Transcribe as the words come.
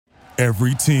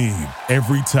Every team,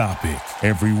 every topic,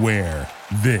 everywhere.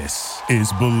 This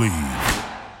is Believe.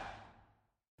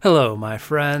 Hello, my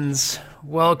friends.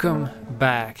 Welcome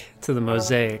back to the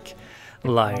Mosaic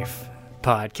Life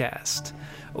Podcast.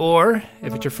 Or,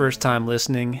 if it's your first time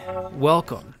listening,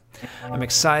 welcome. I'm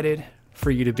excited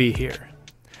for you to be here.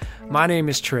 My name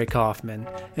is Trey Kaufman,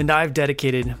 and I've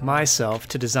dedicated myself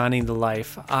to designing the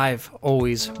life I've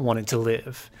always wanted to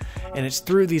live. And it's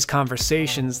through these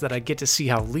conversations that I get to see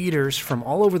how leaders from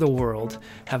all over the world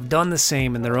have done the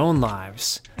same in their own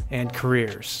lives and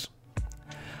careers.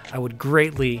 I would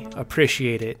greatly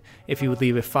appreciate it if you would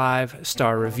leave a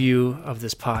 5-star review of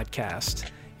this podcast.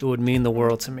 It would mean the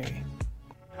world to me.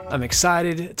 I'm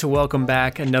excited to welcome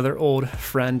back another old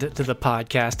friend to the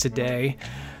podcast today.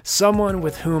 Someone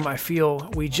with whom I feel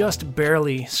we just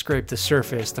barely scraped the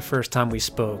surface the first time we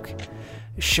spoke.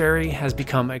 Sherry has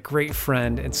become a great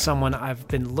friend and someone I've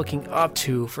been looking up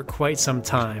to for quite some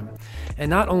time. And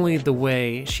not only the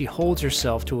way she holds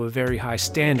herself to a very high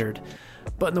standard,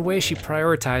 but in the way she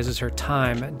prioritizes her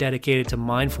time dedicated to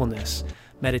mindfulness,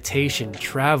 meditation,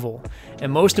 travel,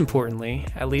 and most importantly,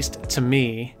 at least to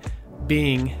me,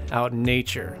 being out in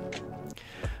nature.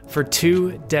 For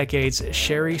 2 decades,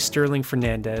 Sherry Sterling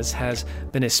Fernandez has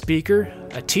been a speaker,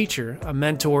 a teacher, a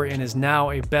mentor, and is now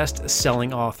a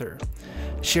best-selling author.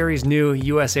 Sherry's new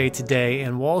USA Today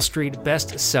and Wall Street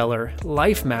bestseller,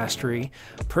 Life Mastery,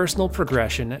 Personal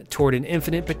Progression Toward an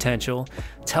Infinite Potential,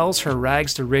 tells her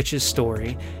rags to riches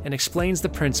story and explains the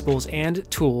principles and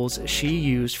tools she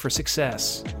used for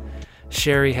success.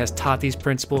 Sherry has taught these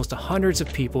principles to hundreds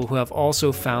of people who have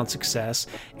also found success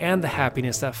and the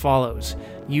happiness that follows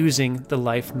using the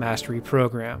Life Mastery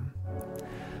program.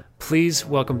 Please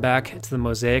welcome back to the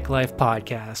Mosaic Life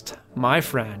Podcast, my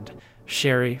friend,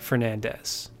 Sherry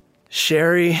Fernandez.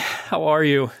 Sherry, how are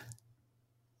you?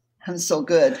 I'm so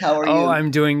good. How are you? Oh,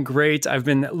 I'm doing great. I've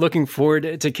been looking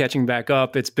forward to catching back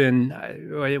up. It's been,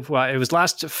 it was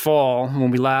last fall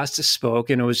when we last spoke,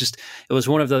 and it was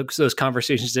one of those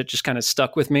conversations that just kind of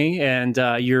stuck with me. And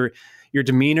your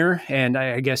demeanor and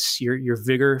I guess your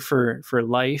vigor for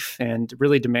life and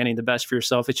really demanding the best for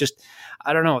yourself. It's just,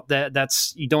 I don't know,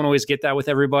 that's you don't always get that with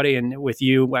everybody, and with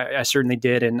you, I certainly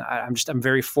did. And I'm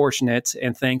very fortunate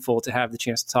and thankful to have the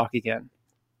chance to talk again.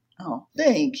 Oh,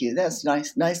 thank you. That's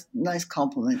nice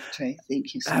compliment, Trey.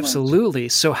 Thank you so much. Absolutely.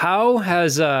 So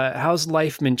how's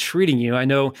life been treating you? I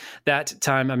know that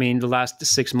time, I mean, the last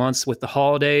 6 months with the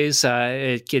holidays,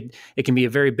 it can be a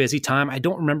very busy time. I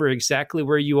don't remember exactly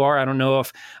where you are. I don't know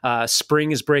if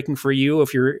spring is breaking for you,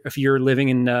 if you're living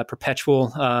in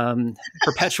perpetual. Oh,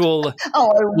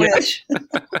 I wish.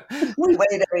 We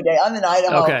wait every day. I'm in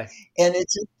Idaho, okay, and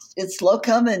it's slow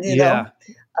coming, you know.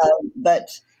 But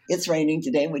it's raining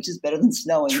today, which is better than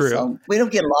snowing. True. So we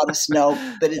don't get a lot of snow,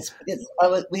 but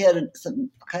we had some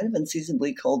kind of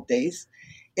unseasonably cold days.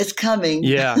 It's coming.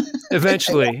 Yeah,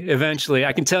 eventually.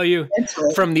 I can tell you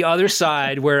from the other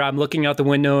side where I'm looking out the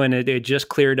window and it just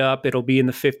cleared up. It'll be in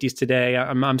the 50s today.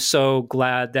 I'm so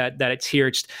glad that it's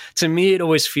here. To me, it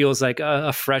always feels like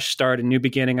a fresh start, a new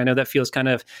beginning. I know that feels kind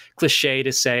of cliche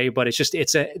to say, but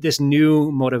it's this new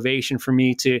motivation for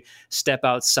me to step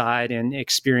outside and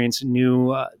experience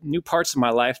new parts of my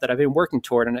life that I've been working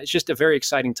toward. And it's just a very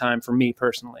exciting time for me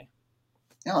personally.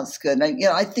 Oh, it's good. And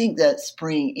I think that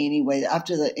spring anyway,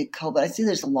 after the COVID, I see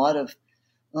there's a lot of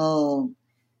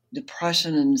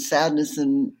depression and sadness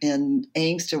and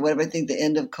angst or whatever. I think the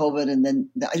end of COVID, and then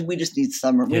we just need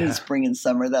summer. We need spring and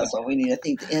summer. That's what we need. I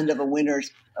think the end of a winter,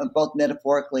 both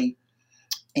metaphorically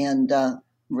and of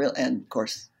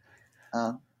course,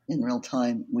 in real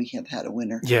time, we have had a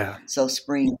winter. Yeah. So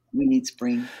spring, we need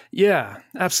spring. Yeah,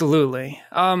 absolutely.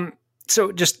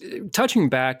 So just touching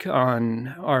back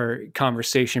on our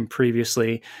conversation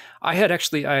previously, I had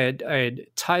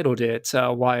titled it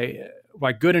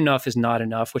 "Why Good Enough Is Not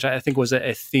Enough," which I think was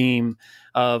a theme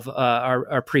of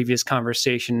our previous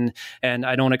conversation. And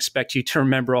I don't expect you to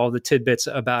remember all the tidbits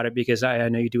about it because I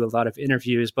know you do a lot of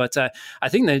interviews. But I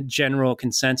think the general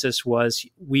consensus was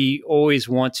we always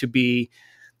want to be,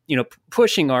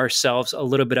 pushing ourselves a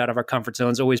little bit out of our comfort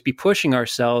zones, always be pushing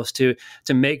ourselves to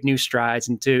make new strides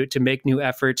and to make new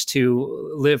efforts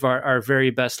to live our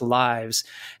very best lives.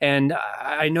 And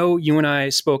I know you and I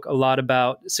spoke a lot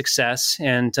about success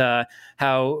and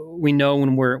how we know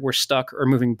when we're stuck or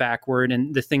moving backward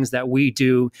and the things that we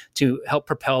do to help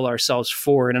propel ourselves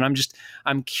forward. And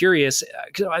I'm curious,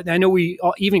 'cause I know we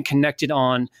all even connected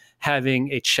on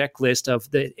having a checklist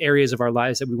of the areas of our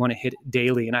lives that we want to hit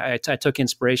daily. And I took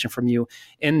inspiration from you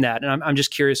in that. And I'm just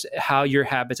curious how your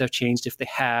habits have changed, if they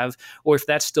have, or if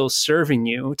that's still serving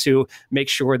you to make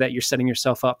sure that you're setting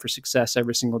yourself up for success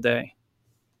every single day.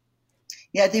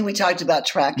 Yeah, I think we talked about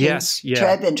tracking. Yes, yeah.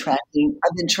 I've been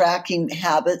tracking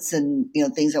habits and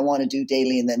things I want to do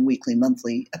daily, and then weekly,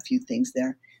 monthly, a few things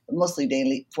there. But mostly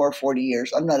daily for 40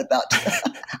 years. I'm not about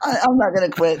to. I'm not going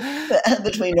to quit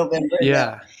between November and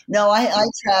now. No, I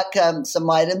track some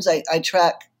items. I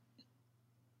track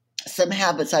some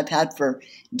habits I've had for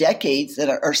decades that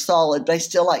are solid, but I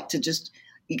still like to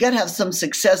you got to have some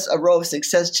success, a row of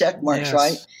success check marks,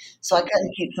 right? So I kind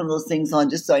of keep some of those things on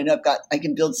just so I know I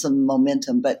can build some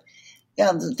momentum. But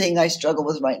yeah, the thing I struggle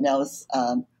with right now is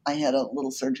I had a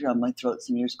little surgery on my throat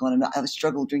some years ago, and I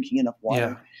struggled drinking enough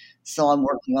water. Yeah. So I'm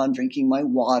working on drinking my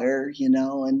water,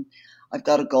 and I've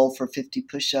got a goal for 50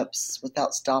 push-ups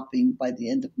without stopping by the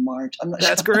end of March. I'm not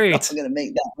That's sure great. I'm going to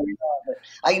make that one, but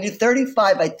I can do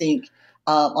 35, I think.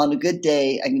 On a good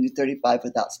day, I can do 35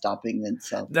 without stopping. And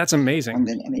so that's amazing. I'm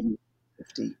going to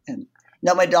 50. And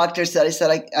now my doctor said, he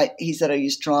said, "Are you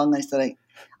strong?" I said,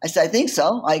 I think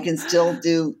so. I can still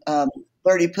do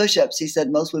 30 push-ups. He said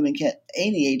most women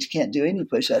any age can't do any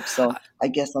push-ups. So I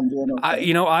guess I'm doing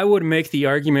okay. I would make the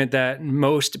argument that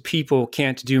most people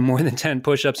can't do more than 10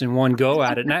 push-ups in one go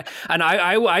at it. And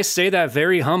I say that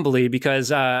very humbly because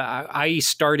I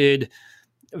started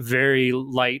very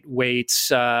lightweight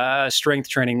strength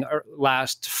training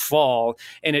last fall,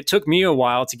 and it took me a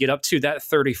while to get up to that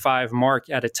 35 mark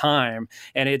at a time.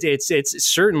 And it's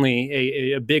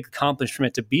certainly a big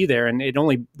accomplishment to be there, and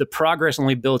the progress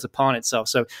only builds upon itself.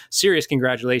 So serious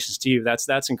congratulations to you.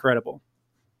 That's incredible.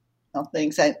 Oh,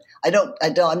 thanks. I'm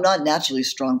not naturally a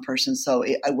strong person, so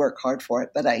I work hard for it.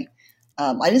 But I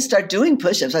didn't start doing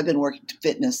push-ups. I've been working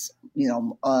fitness,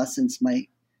 since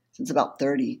about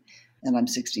 30. And I'm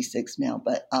 66 now,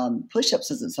 but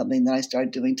push-ups isn't something that I started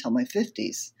doing till my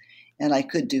 50s. And I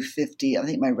could do 50. I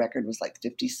think my record was like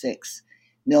 56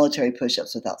 military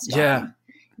push-ups without stopping. Yeah.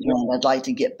 And I'd like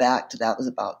to get back to that. Was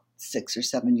about 6 or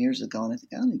 7 years ago. And I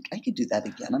think I could do that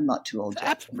again. I'm not too old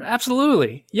yet.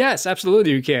 Absolutely. Yes,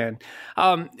 absolutely you can.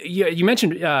 You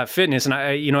mentioned fitness, and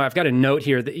I've got a note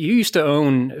here that you used to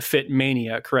own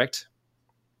Fitmania, correct?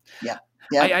 Yeah.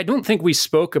 Yeah. I don't think we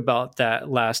spoke about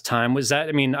that last time. Was that?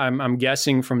 I mean, I'm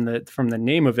guessing from the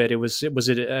name of it. Was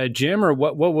it a gym or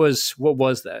what was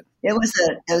that? It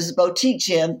was a boutique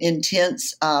gym,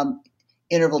 intense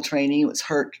interval training. It was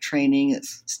HIRT training. It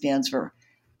stands for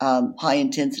high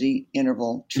intensity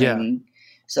interval training. Yeah.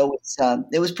 So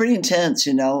it was pretty intense.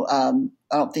 I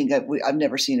don't think I've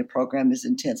never seen a program as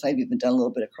intense. I've even done a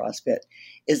little bit of CrossFit.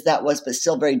 But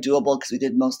still very doable because we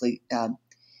did mostly.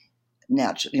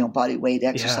 Natural, body weight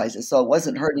exercises. Yeah. So it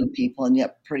wasn't hurting people and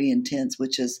yet pretty intense,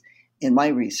 which is, in my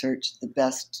research, the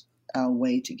best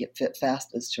way to get fit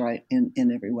fastest, right, in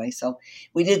every way. So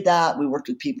we did that. We worked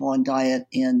with people on diet.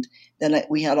 And then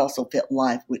we had also Fit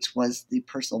Life, which was the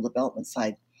personal development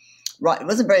side. Right. It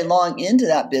wasn't very long into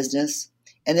that business.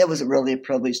 And it was really a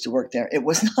privilege to work there. It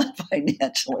was not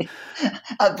financially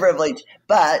a privilege,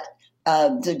 but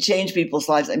to change people's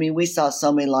lives. I mean, we saw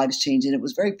so many lives change, and it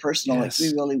was very personal. Yes.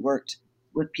 Like we really worked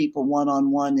with people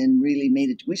one-on-one and we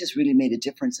just really made a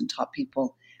difference and taught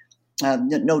people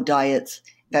no diets.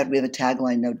 In fact, we have a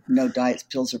tagline, no diets,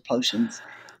 pills, or potions,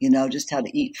 just how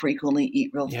to eat frequently,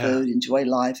 eat real food, enjoy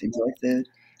life, enjoy food.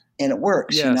 And it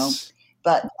works, yes.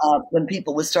 But when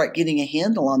people would start getting a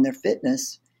handle on their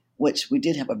fitness, which we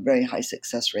did have a very high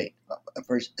success rate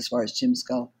as far as gyms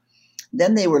go,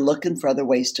 then they were looking for other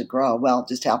ways to grow. Well, it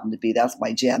just happened to be that's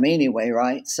my jam anyway,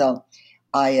 right? So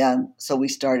we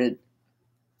started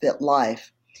Fit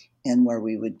Life, and where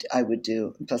I would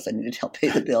do, plus I needed help pay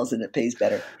the bills, and it pays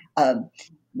better.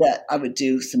 That I would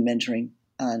do some mentoring,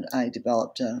 and I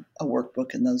developed a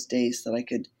workbook in those days that I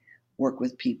could work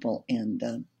with people,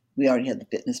 and we already had the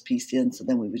fitness piece in, so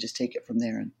then we would just take it from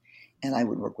there, and I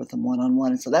would work with them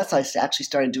one-on-one. And so that's how I actually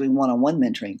started doing one-on-one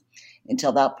mentoring.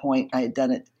 Until that point, I had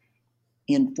done it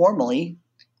informally,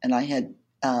 and I had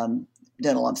done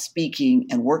a lot of speaking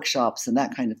and workshops and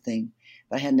that kind of thing,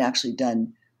 but I hadn't actually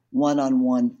done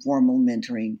one-on-one formal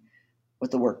mentoring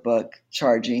with the workbook,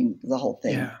 charging the whole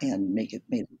thing, and made it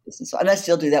business. And I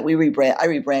still do that. I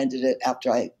rebranded it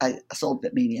after I sold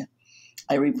Fitmania.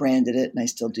 I rebranded it, and I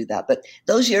still do that. But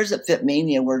those years at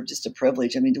Fitmania were just a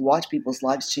privilege. I mean, to watch people's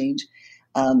lives change.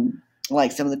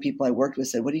 Like some of the people I worked with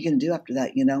said, "What are you going to do after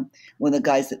that?" One of the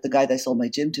guy that I sold my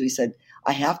gym to, he said,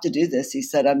 "I have to do this." He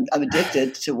said, "I'm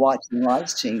addicted to watching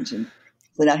lives change." And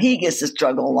so now he gets to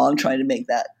struggle along trying to make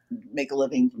a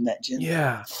living from that gym.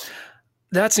 Yeah,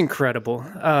 that's incredible.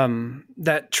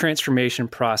 That transformation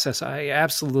process, I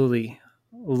absolutely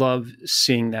love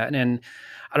seeing that. And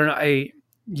I don't know,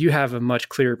 you have a much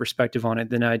clearer perspective on it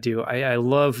than I do. I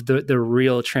love the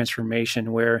real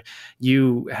transformation where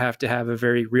you have to have a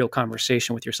very real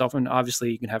conversation with yourself. And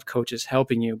obviously you can have coaches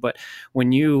helping you, but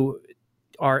when you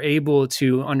are able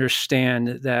to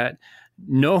understand that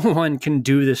no one can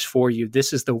do this for you,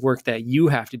 this is the work that you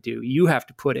have to do, you have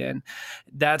to put in,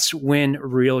 that's when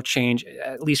real change,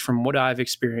 at least from what I've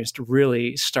experienced,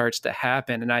 really starts to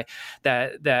happen. And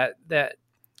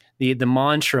the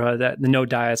mantra that the no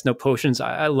diets, no potions,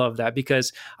 I love that,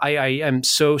 because I am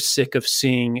so sick of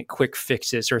seeing quick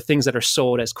fixes or things that are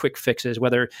sold as quick fixes,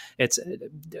 whether it's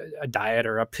a diet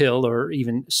or a pill or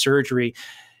even surgery.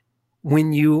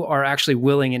 When you are actually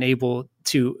willing and able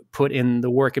to put in the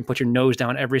work and put your nose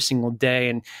down every single day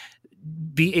and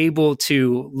be able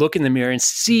to look in the mirror and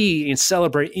see and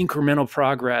celebrate incremental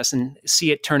progress and see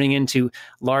it turning into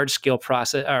large scale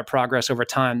progress over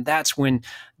time, that's when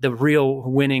the real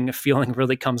winning feeling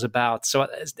really comes about. So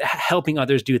helping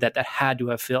others do that had to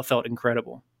have felt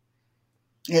incredible.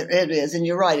 It is. And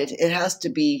you're right. It has to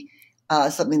be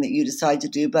something that you decide to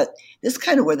do. But this is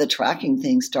kind of where the tracking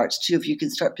thing starts too. If you can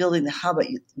start building the habit,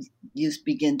 you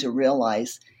begin to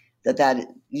realize that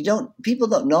people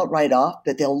don't know it right off,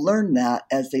 but they'll learn that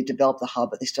as they develop the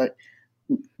habit. They start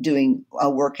doing a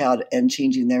workout and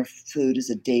changing their food as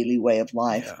a daily way of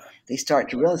life. Yeah. They start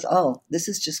to realize, oh, this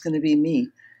is just going to be me.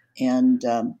 And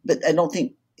but I don't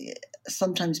think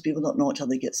sometimes people don't know until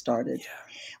they get started. Yeah.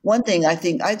 One thing I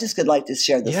think I just could like to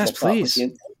share this little thought with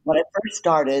you. When I first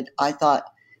started, I thought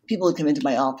people would come into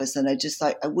my office, and I just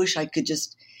thought, I wish I could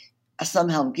just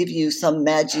somehow give you some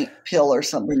magic pill or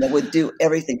something that would do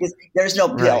everything. Because there's no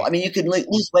pill. Right. I mean, you can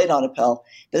lose weight on a pill,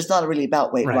 but it's not really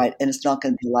about weight, right? And it's not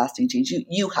going to be a lasting change.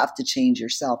 You have to change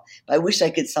yourself. But I wish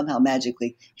I could somehow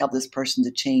magically help this person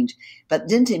to change. But it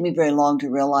didn't take me very long to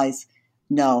realize,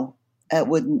 no, it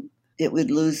wouldn't. It would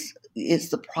lose. It's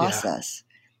the process.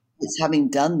 Yeah. It's having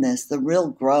done this. The real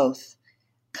growth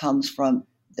comes from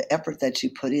the effort that you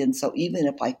put in. So even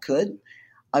if I could,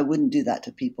 I wouldn't do that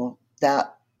to people.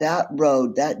 That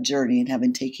road, that journey, and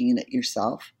having taken it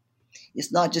yourself,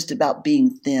 it's not just about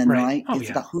being thin, right? It's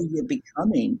about who you're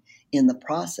becoming in the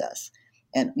process,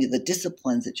 and the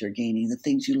disciplines that you're gaining, the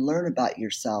things you learn about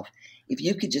yourself. If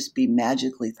you could just be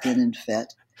magically thin and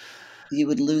fit, you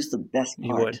would lose the best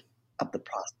part of the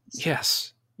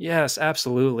process. Yes,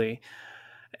 absolutely.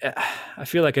 I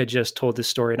feel like I just told this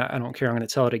story, and I don't care. I'm going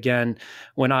to tell it again.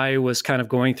 When I was kind of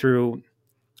going through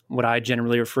what I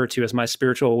generally refer to as my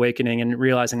spiritual awakening and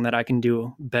realizing that I can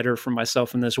do better for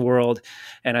myself in this world.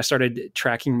 And I started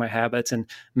tracking my habits and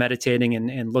meditating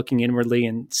and looking inwardly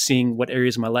and seeing what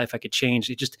areas of my life I could change.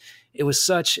 It was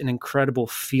such an incredible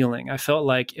feeling. I felt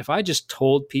like if I just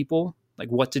told people like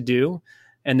what to do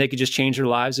and they could just change their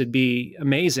lives, it'd be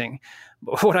amazing.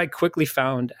 But what I quickly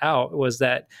found out was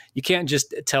that you can't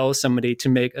just tell somebody to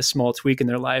make a small tweak in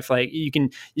their life. Like you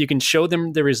can show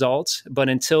them the results, but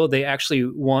until they actually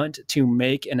want to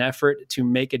make an effort to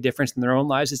make a difference in their own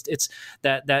lives,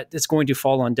 it's going to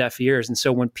fall on deaf ears. And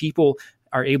so when people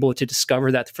are able to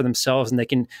discover that for themselves and they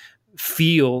can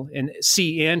feel and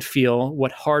see and feel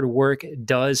what hard work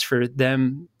does for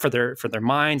them, for their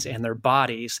minds and their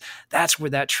bodies, that's where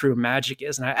that true magic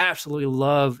is. And I absolutely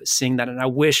love seeing that. And I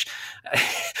wish,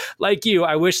 like you,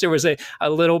 I wish there was a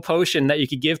little potion that you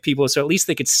could give people so at least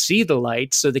they could see the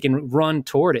light so they can run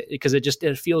toward it, because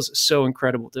it feels so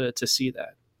incredible to see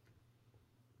that.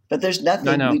 But there's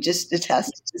nothing. It has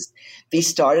to just be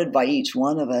started by each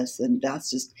one of us. And that's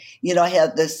just, I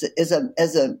have this as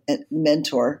a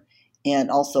mentor,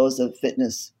 and also as a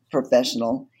fitness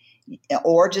professional,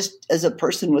 or just as a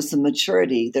person with some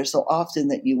maturity. There's so often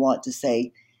that you want to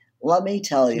say, let me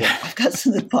tell you, I've got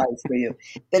some advice for you.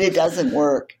 But it doesn't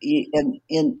work. And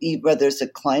whether it's a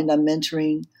client I'm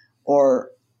mentoring or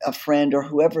a friend or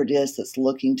whoever it is that's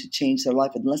looking to change their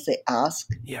life, unless they ask,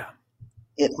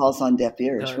 it falls on deaf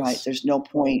ears, right? There's no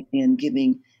point in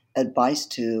giving advice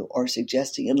to or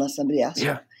suggesting unless somebody asks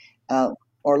you.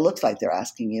 Or looks like they're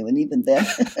asking you. And even then,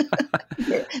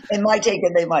 they might take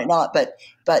it, they might not.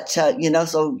 But so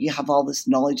you have all this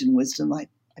knowledge and wisdom. I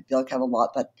feel like I have a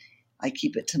lot, but I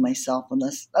keep it to myself.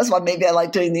 Unless that's why maybe I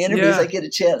like doing the interviews. I get a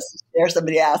chance to share,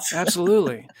 somebody asks.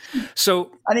 Absolutely.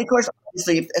 So, I mean, of course,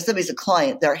 obviously, if somebody's a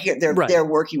client, they're here, they're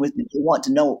working with me. They want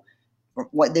to know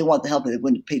what they want the help, and they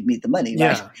wouldn't have paid me the money,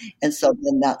 right? And so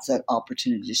then that's an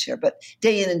opportunity to share. But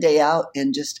day in and day out,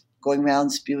 and just going around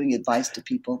spewing advice to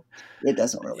people, it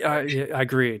doesn't really work. I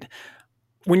agreed.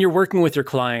 When you're working with your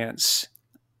clients,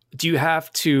 do you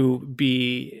have to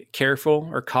be careful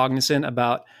or cognizant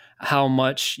about how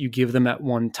much you give them at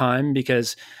one time?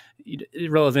 Because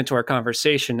relevant to our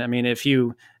conversation, I mean, if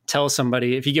you tell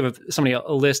somebody, if you give somebody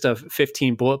a list of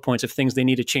 15 bullet points of things they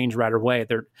need to change right away,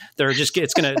 they're just,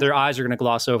 their eyes are going to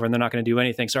gloss over and they're not going to do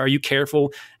anything. So are you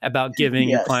careful about giving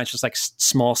your clients just like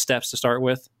small steps to start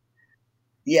with?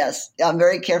 Yes, I'm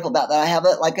very careful about that. I have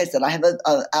like I said, I have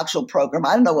a actual program.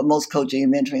 I don't know what most coaching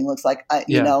and mentoring looks like. I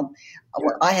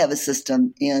have a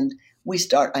system, and we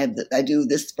start. I do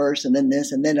this first, and then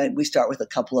this, and then we start with a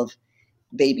couple of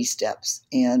baby steps.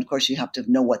 And of course, you have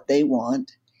to know what they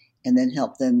want, and then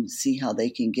help them see how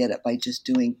they can get it by just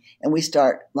doing. And we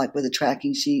start like with the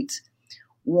tracking sheets,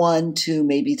 1, 2,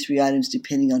 maybe 3 items,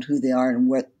 depending on who they are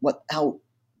and how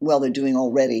well they're doing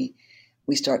already.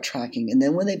 We start tracking. And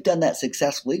then when they've done that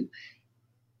successfully,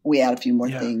 we add a few more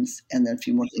things, and then a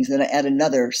few more things. Then I add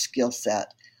another skill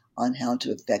set on how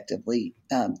to effectively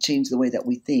change the way that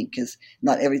we think, because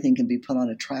not everything can be put on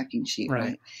a tracking sheet,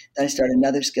 right? Then I start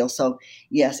another skill. So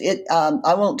yes,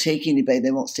 I won't take anybody.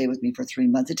 They won't stay with me for 3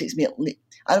 months. It takes me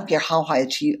I don't care how high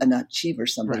an achiever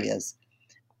somebody is.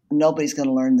 Nobody's going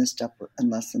to learn this stuff in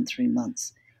less than 3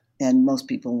 months. And most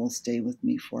people will stay with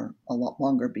me for a lot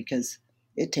longer, because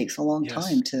it takes a long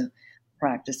time to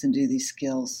practice and do these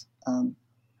skills.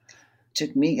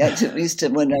 Took me, I used to,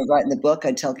 when I was writing the book,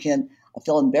 I'd tell Ken, I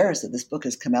feel embarrassed that this book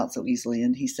has come out so easily.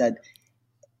 And he said,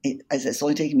 I said, it's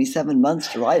only taken me 7 months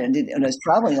to write it. And I was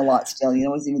traveling a lot still, I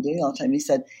wasn't even doing it all the time. He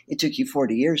said, it took you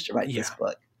 40 years to write this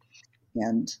book.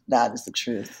 And that is the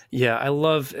truth. Yeah, I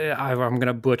love, I'm going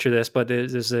to butcher this, but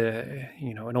there's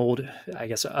an old, I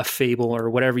guess, a fable or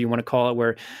whatever you want to call it,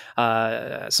 where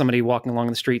somebody walking along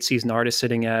the street sees an artist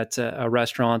sitting at a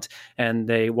restaurant, and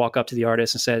they walk up to the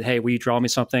artist and said, hey, will you draw me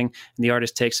something? And the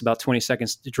artist takes about 20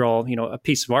 seconds to draw, a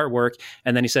piece of artwork.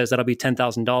 And then he says, that'll be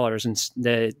 $10,000. And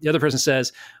the other person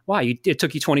says, why? It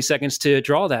took you 20 seconds to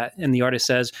draw that. And the artist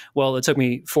says, well, it took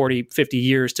me 40, 50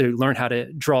 years to learn how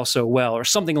to draw so well, or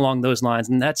something along those lines.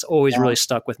 And that's always really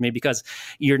stuck with me, because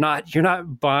you're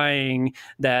not buying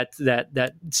that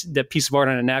piece of art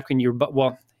on a napkin.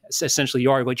 Essentially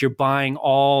you are, but you're buying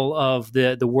all of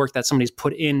the work that somebody's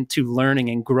put into learning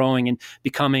and growing and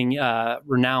becoming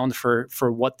renowned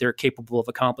for what they're capable of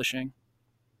accomplishing.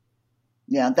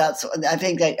 Yeah, I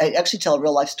think I actually tell a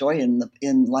real life story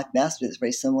in Life Mastery that's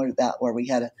very similar to that, where we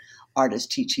had an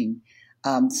artist teaching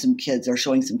some kids, or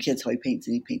showing some kids how he paints,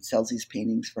 and he sells these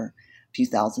paintings for a few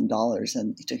 $1,000s,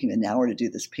 and it took him an hour to do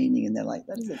this painting, and they're like,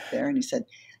 that isn't fair. And he said,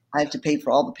 I have to pay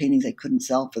for all the paintings I couldn't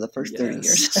sell for the first 30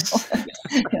 years.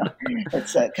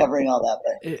 It's covering all that.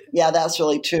 But yeah, that's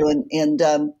really true. And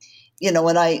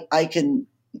when I can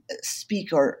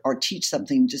speak or teach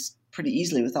something just pretty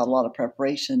easily without a lot of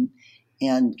preparation.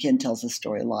 And Ken tells this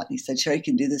story a lot. He said, Sherry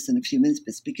can do this in a few minutes, but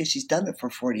it's because she's done it for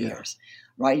 40 years,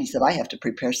 right? He said, I have to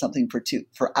prepare something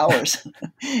for hours.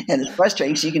 And it's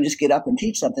frustrating. She can just get up and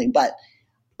teach something. But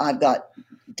I've got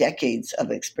decades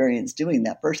of experience doing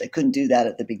that. First, I couldn't do that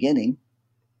at the beginning.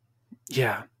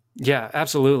 Yeah,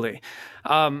 absolutely.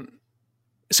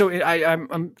 So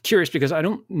I'm curious, because I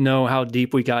don't know how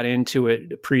deep we got into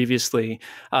it previously.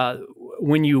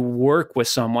 When you work with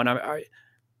someone,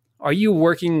 are you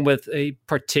working with a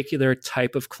particular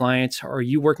type of client? Are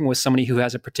you working with somebody who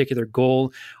has a particular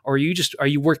goal? Or are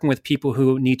you working with people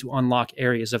who need to unlock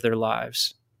areas of their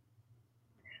lives?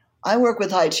 I work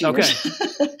with high achievers.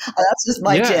 Okay. That's just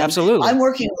my jam. Absolutely. I'm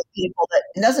working with people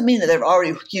it doesn't mean that they're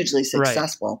already hugely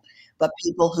successful, but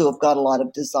people who have got a lot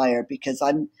of desire, because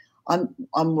I'm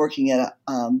working at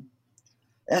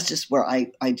that's just where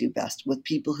I do best, with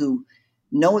people who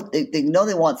know they know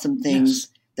they want some things. Yes.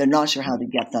 They're not sure how to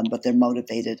get them, but they're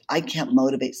motivated. I can't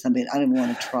motivate somebody. I don't even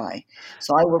want to try.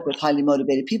 So I work with highly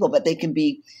motivated people, but they can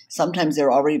be, sometimes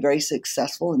they're already very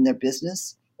successful in their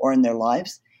business or in their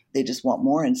lives. They just want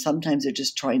more. And sometimes they're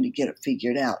just trying to get it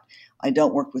figured out. I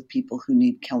don't work with people who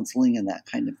need counseling and that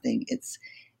kind of thing. It's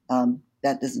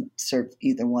that doesn't serve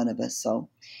either one of us. So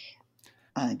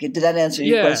did that answer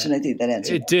your question? I think that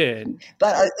answered it. Did.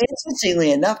 But interestingly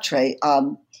enough, Trey,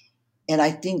 and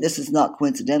I think this is not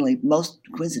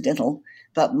coincidental,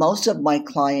 but most of my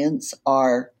clients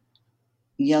are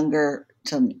younger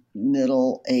to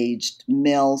middle-aged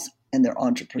males, and they're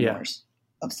entrepreneurs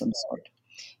of some sort.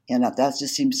 And that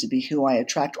just seems to be who I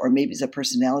attract, or maybe it's a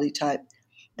personality type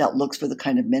that looks for the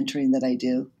kind of mentoring that I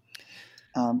do.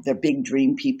 They're big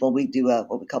dream people. We do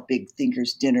what we call big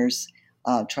thinkers dinners,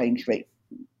 try and create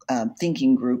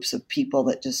thinking groups of people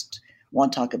that just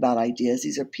want to talk about ideas.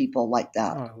 These are people like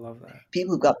that. Oh, I love that.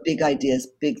 People who've got big ideas,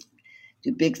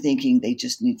 do big thinking. They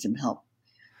just need some help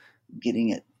getting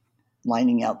it,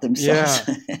 lining out themselves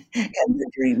and their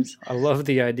dreams. I love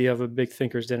the idea of a big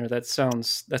thinkers dinner. That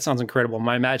sounds incredible.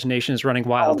 My imagination is running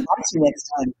wild. I'll watch you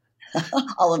next time.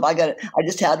 I got it. I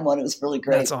just had one. It was really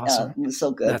great. That's awesome. It was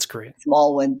so good. That's great.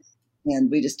 Small one.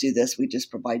 And we just do this. We just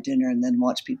provide dinner and then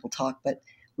watch people talk. But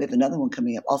we have another one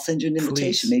coming up. I'll send you an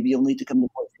invitation. Please. Maybe you'll need to come to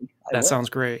Boise. That sounds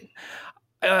great.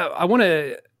 I want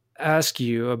to ask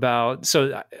you about,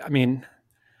 so, I mean,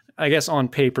 I guess on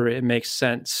paper, it makes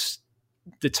sense,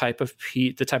 the type of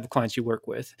clients you work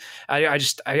with. I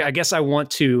guess I want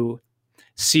to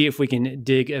see if we can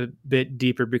dig a bit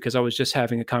deeper, because I was just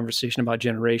having a conversation about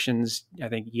generations, I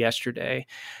think yesterday.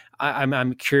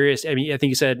 I'm curious. I mean, I think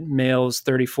you said males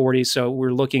 30, 40. So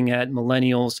we're looking at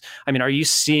millennials. I mean, are you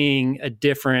seeing a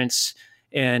difference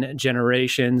in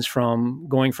generations from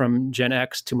going from Gen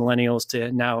X to millennials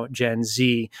to now Gen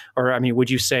Z? Or, I mean,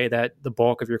 would you say that the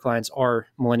bulk of your clients are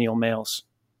millennial males?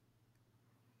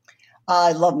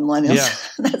 I love millennials.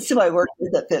 Yeah. That's who I work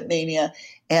with at FitMania.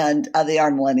 And they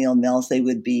are millennial males. They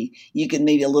would be, you can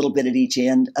maybe a little bit at each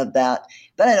end of that.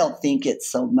 But I don't think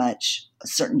it's so much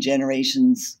certain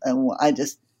generations. I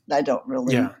don't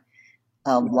really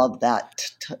love that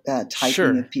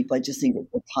typing of people. I just think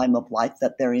that the time of life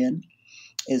that they're in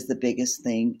is the biggest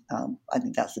thing. I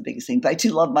think that's the biggest thing. But I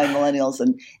do love my millennials.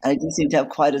 And I do seem to have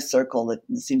quite a circle. That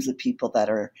it seems the people that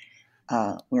are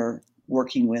we're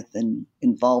working with and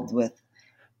involved with,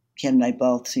 Ken and I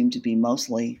both seem to be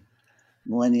mostly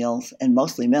millennials and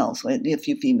mostly males. A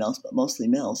few females, but mostly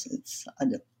males.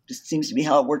 It just seems to be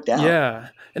how it worked out. Yeah,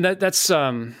 and that's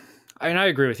and I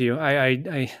agree with you.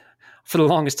 I for the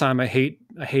longest time I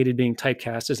hated being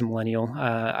typecast as a millennial.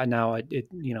 Now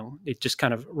it just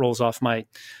kind of rolls off my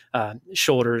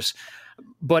shoulders.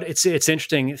 But it's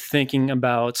interesting thinking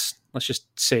about, let's just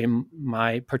say,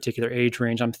 my particular age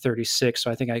range. I'm 36, so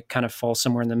I think I kind of fall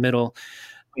somewhere in the middle.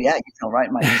 Yeah, you feel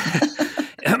right, Mike.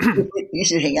 You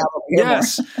should hang out over here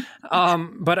more.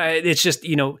 But it's just,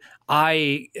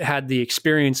 I had the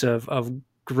experience of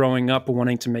growing up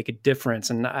wanting to make a difference.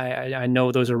 And I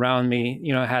know those around me,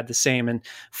 had the same, and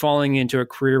falling into a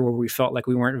career where we felt like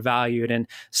we weren't valued and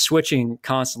switching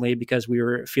constantly because we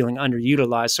were feeling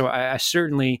underutilized. So I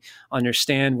certainly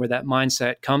understand where that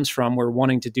mindset comes from. We're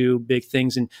wanting to do big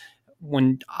things. And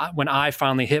when I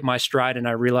finally hit my stride and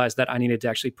I realized that I needed to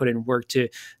actually put in work to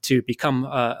become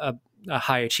a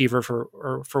high achiever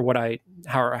for what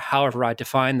however I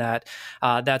define that,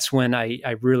 that's when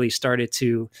I really started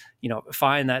to,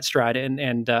 find that stride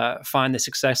and find the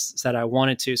success that I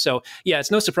wanted to. So yeah, it's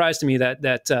no surprise to me that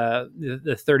the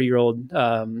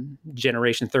 30-year-old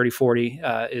generation, 30, 40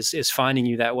 is finding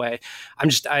you that way.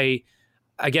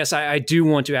 I guess I do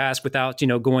want to ask, without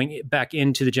going back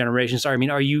into the generations. I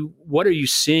mean, what are you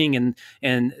seeing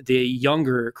in the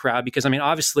younger crowd? Because I mean,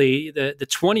 obviously the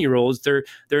 20-year-olds, they're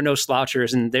no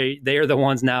slouchers, and they are the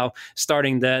ones now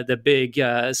starting the big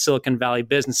Silicon Valley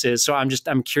businesses. So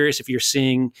I'm curious if you're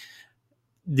seeing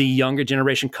the younger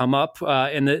generation come up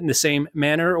in the same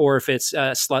manner, or if it's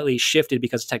slightly shifted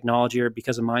because of technology or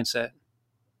because of mindset.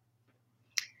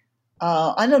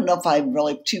 I don't know if I'm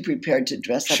really too prepared to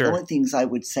address that. Sure. The only things I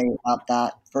would say about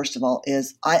that, first of all,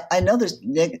 is I know there's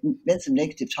been some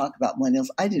negative talk about millennials.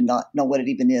 I do not know what it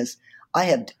even is.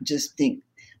 Just think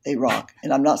they rock.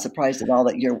 And I'm not surprised at all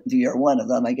that you're one of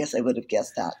them. I guess I would have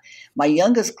guessed that. My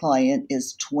youngest client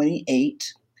is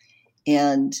 28,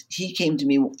 and he came to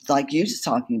me like you just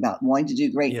talking about, wanting to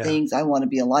do great things. I want to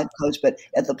be a life coach, but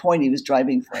at the point he was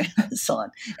driving for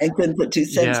Amazon and couldn't put two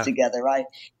cents together, right?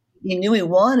 He knew he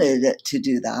wanted to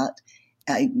do that.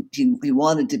 He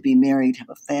wanted to be married, have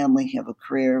a family, have a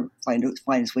career, find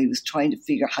his way. He was trying to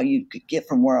figure out how you could get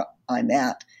from where I'm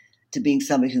at to being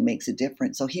somebody who makes a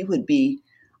difference. So he would be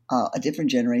a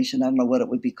different generation. I don't know what it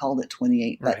would be called at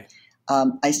 28, but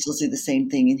I still see the same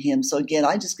thing in him. So again,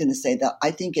 I'm just going to say that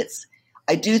I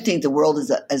do think the world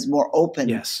is more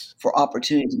open for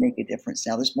opportunity to make a difference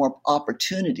now. There's more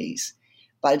opportunities.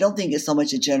 But I don't think it's so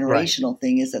much a generational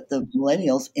thing, is that the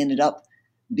millennials ended up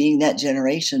being that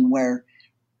generation where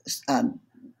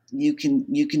you can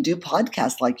do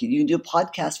podcasts like you can do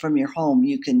podcasts from your home.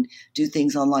 You can do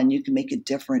things online. You can make a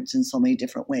difference in so many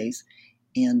different ways.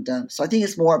 And so I think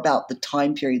it's more about the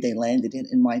time period they landed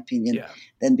in my opinion,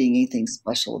 than being anything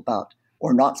special about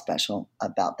or not special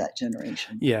about that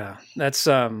generation. Yeah, that's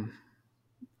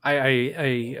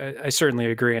I certainly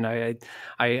agree, and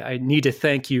I need to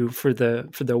thank you for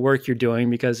the work you're doing,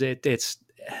 because it's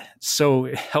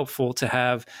so helpful to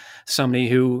have somebody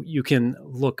who you can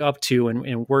look up to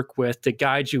and work with to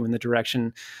guide you in the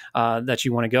direction that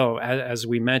you want to go. As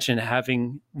we mentioned,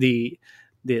 having the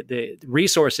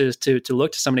resources to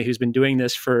look to somebody who's been doing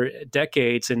this for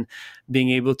decades and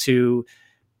being able to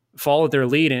follow their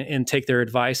lead and take their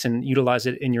advice and utilize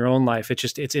it in your own life.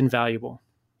 It's invaluable.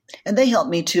 And they help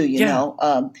me too, Yeah.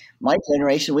 My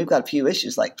generation, we've got a few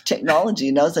issues like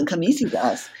technology, doesn't come easy to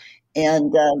us.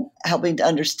 And helping to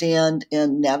understand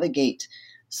and navigate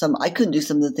I couldn't do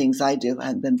some of the things I do if it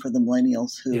hadn't been for the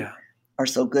millennials who are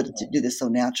so good to do this so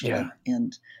naturally. Yeah.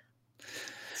 And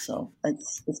so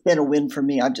it's been a win for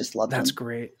me. I've just loved That's them.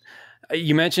 great.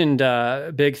 You mentioned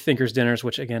Big Thinkers Dinners,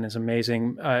 which again is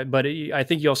amazing. But I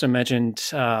think you also mentioned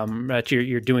that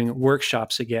you're doing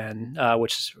workshops again,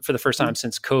 which is for the first time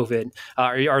since COVID.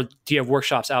 Do you have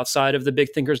workshops outside of the Big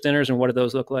Thinkers Dinners, and what do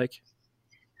those look like?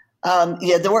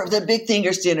 The Big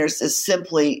Thinkers Dinners is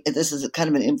simply, this is kind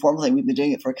of an informal thing. We've been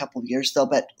doing it for a couple of years though,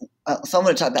 but so I'm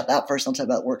going to talk about that first. I'll talk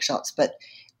about workshops. But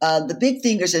the Big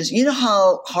Thinkers is,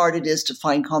 how hard it is to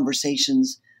find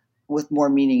conversations with more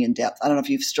meaning and depth. I don't know if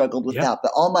you've struggled with that,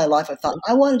 but all my life I thought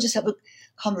I want to just have a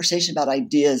conversation about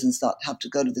ideas and not have to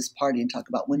go to this party and talk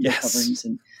about window coverings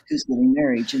and who's getting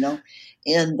married,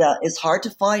 And it's hard to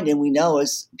find. And we know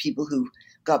as people who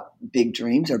got big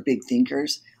dreams or big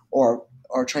thinkers or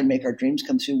trying to make our dreams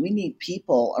come true, we need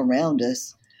people around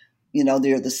us.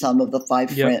 They're the sum of the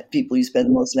five people you spend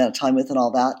the most amount of time with and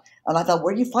all that. And I thought,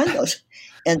 where do you find those?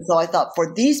 And so I thought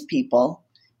for these people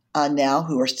now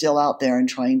who are still out there and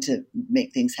trying to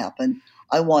make things happen,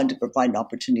 I wanted to provide an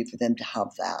opportunity for them to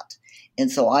have that. And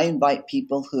so I invite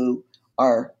people who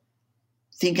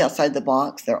think outside the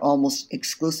box. They're almost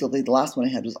exclusively, the last one I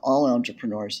had was all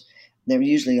entrepreneurs. They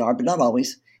usually are, but not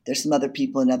always. There's some other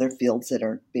people in other fields that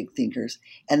are big thinkers.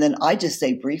 And then I just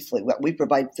say briefly, we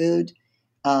provide food.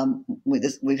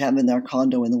 We have them in our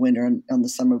condo in the winter, and in the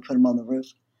summer we put them on the roof.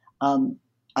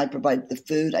 I provide the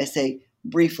food. I say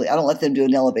briefly, I don't let them do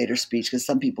an elevator speech because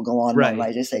some people go on and on.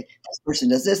 I just say, this person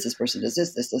does this person does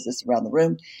this does this around the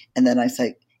room. And then I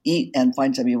say, eat and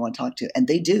find somebody you want to talk to. And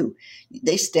they do.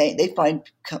 They find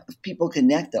people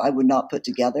connect that I would not put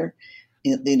together.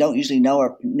 They don't usually know,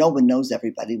 or no one knows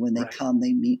everybody. When they come,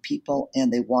 they meet people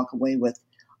and they walk away with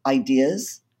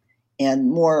ideas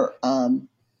and more than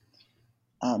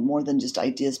just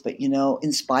ideas, but,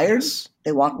 inspired. Yes.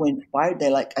 They walk away inspired.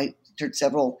 I heard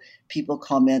several people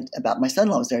comment about my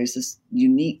son-in-law. There is this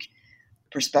unique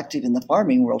perspective in the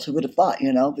farming world. Who would have thought,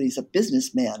 but he's a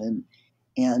businessman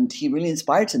and he really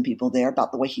inspired some people there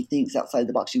about the way he thinks outside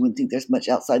the box. You wouldn't think there's much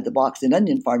outside the box in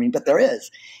onion farming, but there is.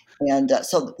 And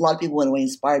so a lot of people went away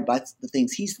inspired by the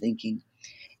things he's thinking.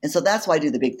 And so that's why I do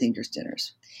the Big Thinkers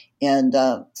Dinners. And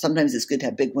sometimes it's good to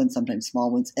have big ones, sometimes small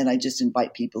ones. And I just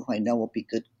invite people who I know will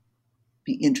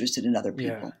be interested in other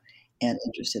people and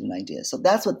interested in ideas. So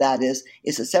that's what that is.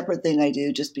 It's a separate thing I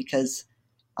do just because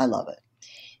I love it.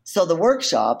 So the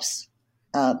workshops,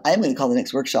 I'm going to call the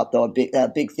next workshop, though,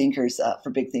 Big Thinkers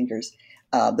for Big Thinkers.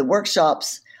 The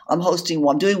workshops, I'm hosting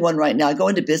one. I'm doing one right now. I go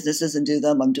into businesses and do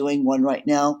them. I'm doing one right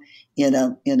now in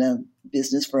a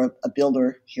business for a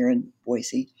builder here in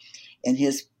Boise, and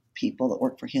his people that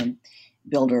work for him,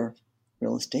 builder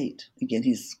real estate. Again,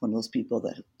 he's one of those people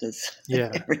that does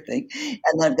everything.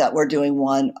 And we're doing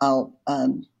one.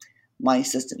 My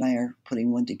assistant and I are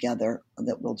putting one together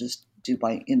that we'll just do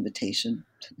by invitation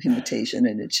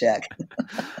and a check.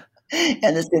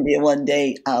 And it's going to be a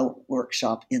 1-day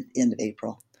workshop in the end of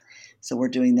April. So we're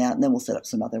doing that, and then we'll set up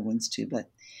some other ones too. But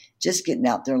just getting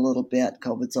out there a little bit.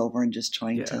 COVID's over, and just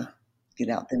trying to get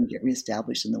out there and get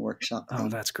reestablished in the workshop thing. Oh,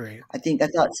 that's great. I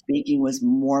thought speaking was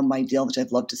more my deal, which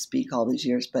I've loved to speak all these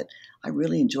years, but I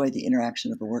really enjoyed the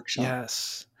interaction of a workshop.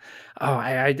 Yes. Oh,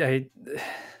 I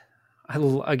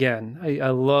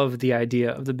love the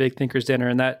idea of the Big Thinkers Dinner.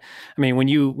 And that, when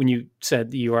you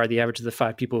said you are the average of the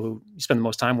 5 people who you spend the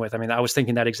most time with, I was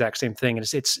thinking that exact same thing. And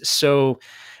it's so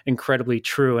incredibly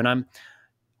true. And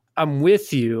I'm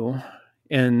with you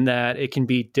in that it can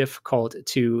be difficult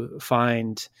to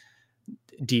find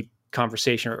deep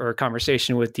conversation or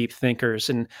conversation with deep thinkers.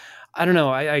 And I don't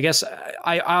know, I guess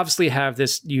I obviously have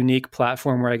this unique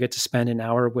platform where I get to spend an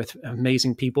hour with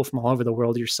amazing people from all over the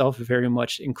world, yourself very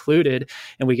much included,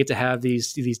 and we get to have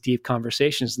these deep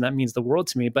conversations, and that means the world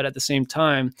to me. But at the same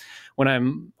time, when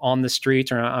I'm on the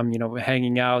street or I'm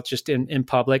hanging out just in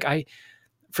public,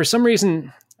 for some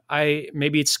reason,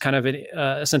 maybe it's kind of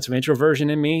a sense of introversion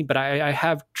in me, but I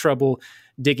have trouble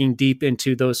digging deep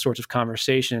into those sorts of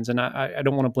conversations. And I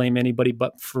don't want to blame anybody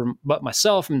but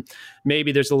myself. And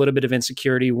maybe there's a little bit of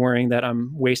insecurity worrying that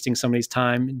I'm wasting somebody's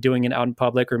time doing it out in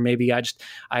public, or maybe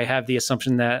I have the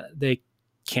assumption that they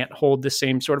can't hold the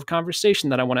same sort of conversation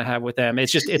that I want to have with them.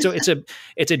 It's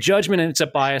a judgment and it's a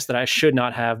bias that I should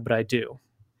not have, but I do.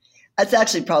 That's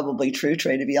actually probably true,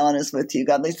 Trey, to be honest with you.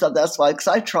 At least that's why, because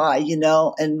I try,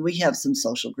 and we have some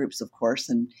social groups, of course,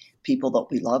 and people that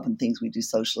we love and things we do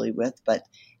socially with, but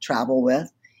travel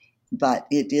with. but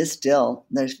it is still,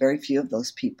 there's very few of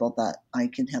those people that I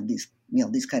can have these,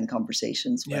 these kind of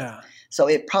conversations with. Yeah. So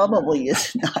it probably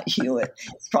is not you.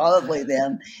 It's probably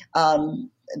them.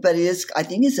 But it is, I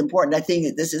think it's important. I think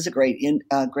that this is a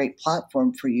great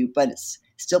platform for you, but it's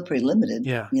still pretty limited,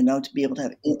 to be able to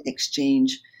have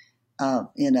exchange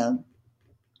in a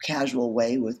casual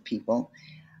way with people.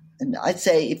 And I'd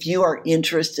say if you are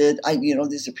interested,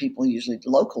 these are people usually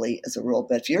locally as a rule,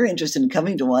 but if you're interested in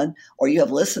coming to one, or you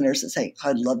have listeners that say,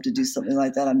 I'd love to do something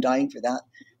like that, I'm dying for that,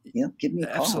 give me a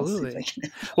call. Absolutely.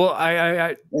 Well,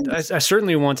 I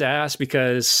certainly want to ask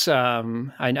because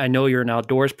I know you're an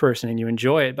outdoors person and you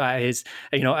enjoy it, but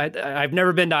I've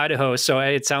never been to Idaho, so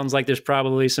it sounds like there's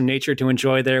probably some nature to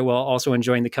enjoy there while also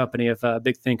enjoying the company of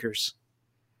big thinkers.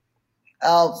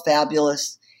 Oh,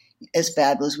 fabulous. It's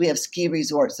fabulous. We have ski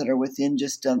resorts that are within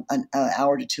just an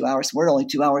hour to 2 hours. We're only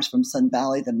 2 hours from Sun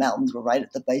Valley. The mountains, we're right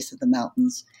at the base of the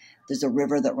mountains. There's a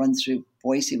river that runs through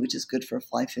Boise, which is good for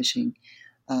fly fishing,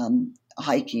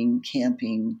 hiking,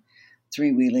 camping,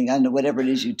 three-wheeling, I don't know, whatever it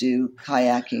is you do,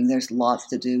 kayaking. There's lots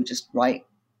to do just right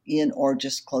in or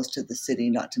just close to the city,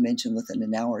 not to mention within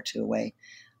an hour or two away.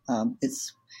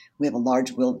 We have a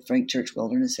large Frank Church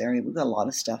Wilderness area. We've got a lot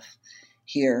of stuff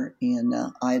here in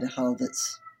Idaho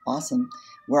that's awesome.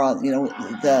 We're on,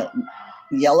 the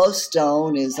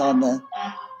Yellowstone is on the,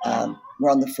 we're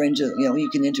on the fringe of, you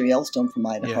can enter Yellowstone from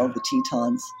Idaho, the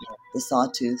Tetons, the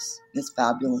Sawtooths. It's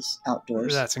fabulous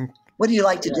outdoors. What do you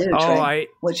like to do, Trey?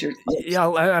 What's your?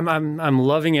 I'm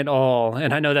loving it all,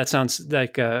 and I know that sounds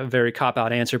like a very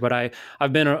cop-out answer, but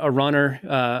I've been a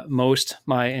runner most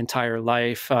my entire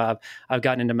life. I've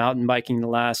gotten into mountain biking the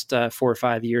last 4 or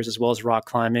 5 years, as well as rock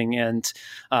climbing, and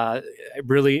I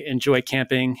really enjoy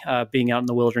camping, being out in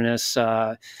the wilderness,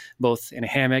 both in a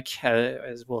hammock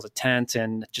as well as a tent,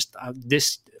 and just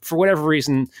this, for whatever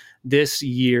reason, this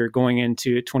year going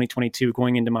into 2022,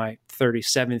 going into my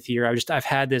 37th year, I've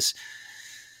had this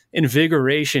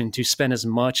invigoration to spend as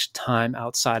much time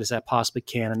outside as I possibly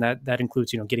can. And that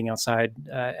includes, getting outside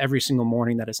every single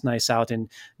morning that it's nice out and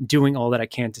doing all that I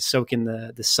can to soak in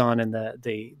the sun and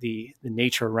the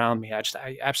nature around me.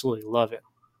 I absolutely love it.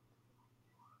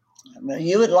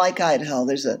 You would like Idaho.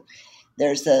 There's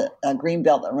a green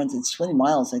belt that runs, it's 20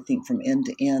 miles, I think, from end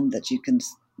to end that you can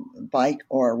bike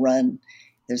or run.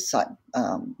 There's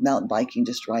mountain biking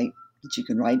just right that you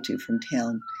can ride to from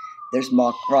town. There's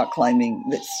rock climbing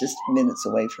that's just minutes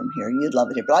away from here. You'd love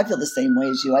it here. But I feel the same way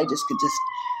as you. I just could just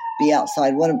be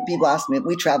outside. People ask me,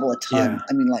 we travel a ton. Yeah.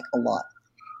 I mean, like a lot.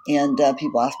 And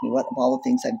people ask me what of all the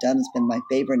things I've done has been my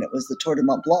favorite. And it was the Tour de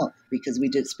Mont Blanc, because we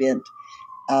did spend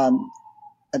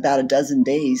about a dozen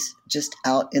days just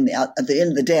out at the end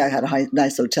of the day, I had a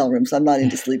nice hotel room, so I'm not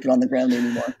into sleeping on the ground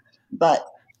anymore. But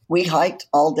we hiked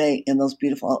all day in those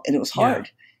beautiful, and it was hard.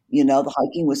 Yeah. The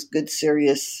hiking was good,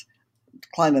 serious,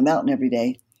 climb a mountain every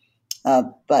day.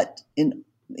 But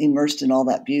immersed in all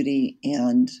that beauty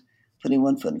and putting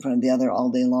one foot in front of the other all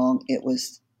day long, it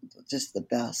was just the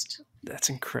best. That's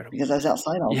incredible. Because I was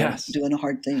outside all day doing a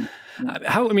hard thing.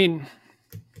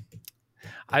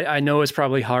 I know it's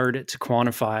probably hard to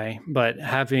quantify, but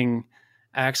having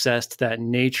access to that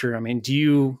nature, do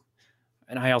you,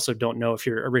 and I also don't know if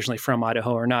you're originally from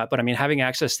Idaho or not, but having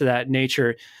access to that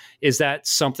nature, is that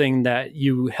something that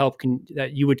you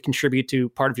that you would contribute to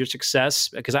part of your success?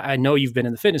 Because I know you've been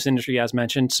in the fitness industry, as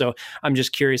mentioned. So I'm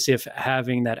just curious if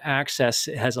having that access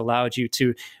has allowed you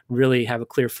to really have a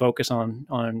clear focus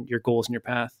on your goals and your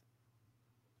path.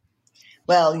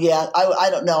 Well, yeah, I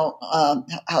don't know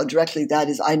how directly that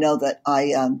is. I know that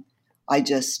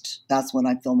that's when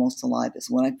I feel most alive. It's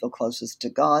when I feel closest to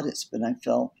God. It's when I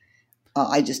feel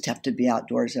I just have to be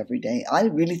outdoors every day. I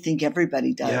really think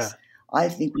everybody does. Yeah. I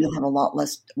think we'd have a lot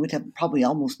less, we'd have probably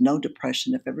almost no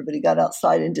depression if everybody got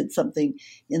outside and did something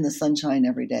in the sunshine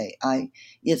every day.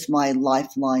 It's my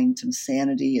lifeline to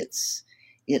sanity.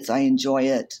 I enjoy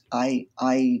it.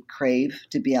 I crave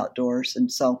to be outdoors. And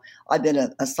so I've been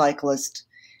a cyclist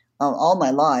all my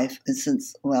life. And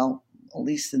at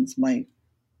least since my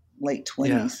late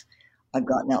 20s, I've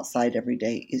gotten outside every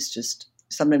day. It's just,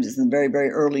 sometimes it's in the very, very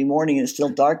early morning and it's still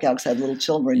dark out because I have little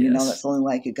children, that's the only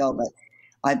way I could go. But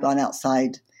I've gone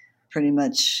outside pretty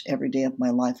much every day of my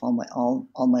life, all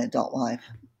my adult life.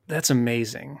 That's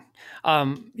amazing.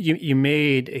 You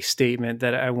made a statement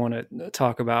that I want to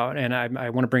talk about, and I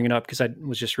want to bring it up because I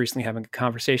was just recently having a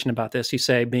conversation about this. You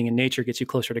say being in nature gets you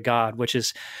closer to God, which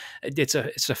is it's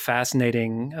a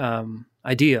fascinating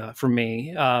idea for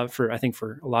me. I think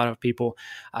for a lot of people,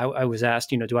 I was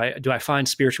asked, do I find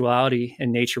spirituality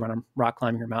in nature when I'm rock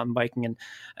climbing or mountain biking, and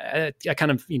I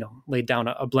kind of laid down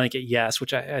a blanket yes,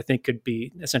 which I think could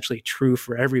be essentially true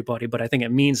for everybody, but I think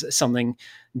it means something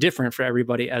different for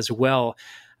everybody as well.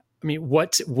 I mean,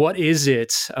 what is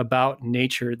it about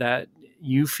nature that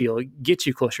you feel gets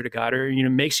you closer to God, or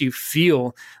makes you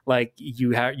feel like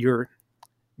you're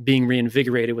being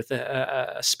reinvigorated with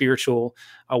a spiritual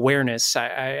awareness?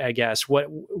 I guess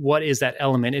what is that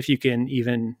element, if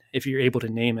you're able to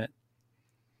name it?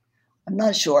 I'm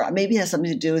not sure. Maybe it has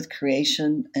something to do with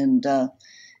creation, and I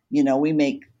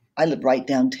live right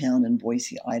downtown in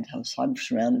Boise, Idaho, so I'm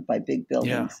surrounded by big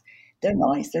buildings. Yeah. They're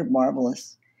nice, they're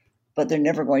marvelous, but they're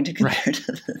never going to compare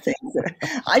to the things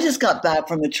that I just got back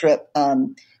from a trip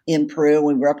in Peru.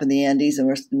 We were up in the Andes and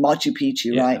we're in Machu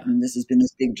Picchu, right? And this has been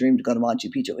this big dream to go to Machu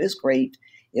Picchu. It was great.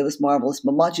 It was marvelous.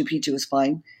 But Machu Picchu was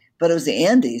fine. But it was the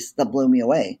Andes that blew me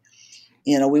away.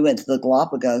 We went to the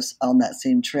Galapagos on that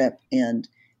same trip, and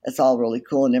it's all really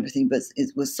cool and everything. But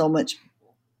it was so much,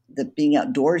 that being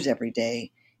outdoors every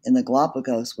day in the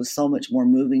Galapagos was so much more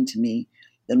moving to me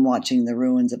than watching the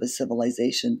ruins of a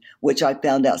civilization, which I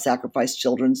found out sacrificed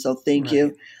children. So thank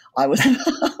you. I was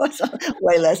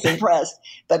way less impressed.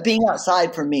 But being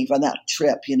outside for me on that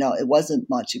trip, it wasn't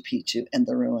Machu Picchu and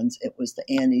the ruins. It was the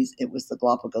Andes. It was the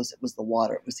Galapagos. It was the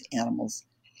water. It was the animals.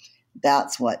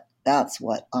 That's what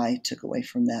I took away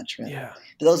from that trip. Yeah.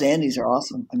 But those Andes are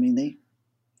awesome. I mean,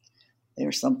 they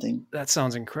are something. That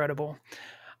sounds incredible.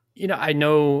 I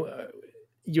know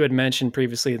you had mentioned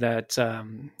previously that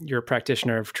you're a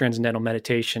practitioner of transcendental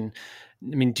meditation.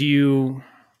 I mean, do you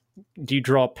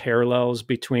draw parallels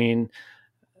between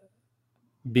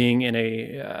being in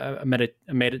a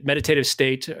meditative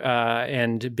state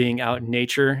and being out in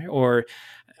nature, or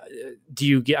do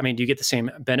you get the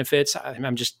same benefits? I'm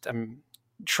not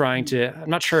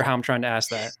sure how I'm trying to ask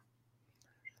that.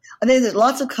 I think there's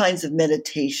lots of kinds of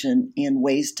meditation and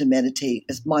ways to meditate.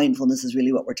 As mindfulness is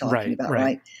really what we're talking about,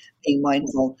 right? Being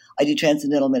mindful. I do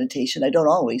transcendental meditation. I don't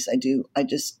always. I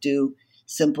just do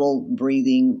simple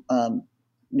breathing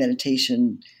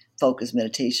meditation, focused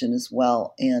meditation as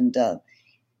well. And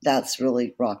that's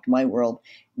really rocked my world.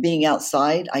 Being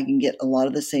outside, I can get a lot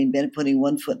of the same benefit, putting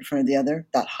one foot in front of the other,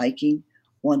 that hiking,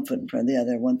 one foot in front of the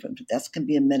other, one foot in front. That can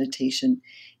be a meditation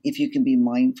if you can be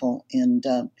mindful. And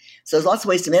so there's lots of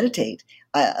ways to meditate.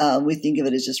 We think of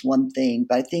it as just one thing,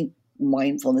 but I think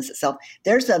mindfulness itself.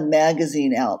 There's a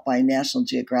magazine out by National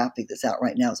Geographic that's out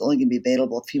right now. It's only going to be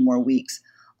available a few more weeks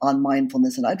on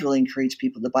mindfulness, and I'd really encourage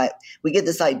people to buy it. We get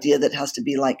this idea that it has to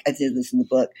be like, I did this in the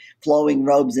book, flowing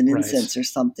robes and incense or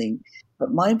something.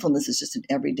 But mindfulness is just an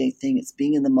everyday thing. It's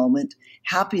being in the moment.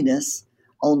 Happiness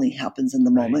only happens in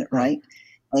the moment, right?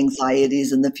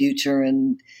 Anxieties in the future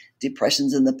and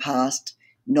depressions in the past.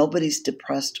 Nobody's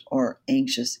depressed or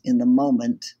anxious in the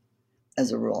moment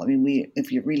as a rule. I mean,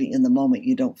 if you're really in the moment,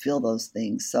 you don't feel those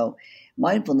things. So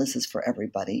mindfulness is for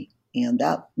everybody. And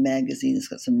that magazine has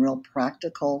got some real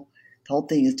practical, the whole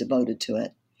thing is devoted to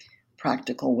it,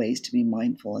 practical ways to be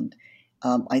mindful. And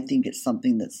I think it's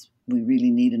something we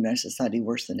really need in our society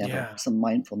worse than ever, some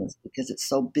mindfulness, because it's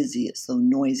so busy, it's so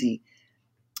noisy,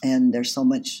 and there's so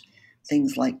much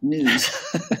things like news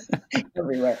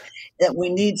everywhere that we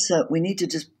need to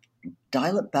just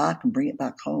dial it back and bring it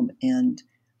back home and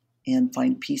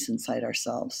find peace inside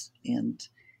ourselves. And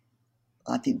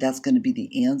I think that's going to be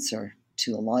the answer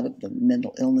to a lot of the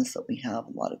mental illness that we have,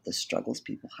 a lot of the struggles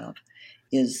people have,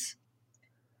 is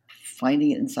finding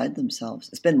it inside themselves.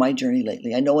 It's been my journey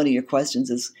lately. I know one of your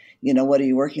questions is, what are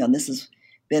you working on? This has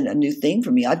been a new thing for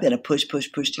me. I've been a push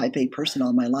type A person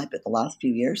all my life, but the last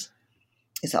few years,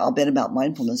 it's all been about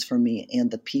mindfulness for me, and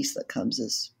the peace that comes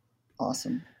is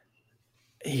awesome.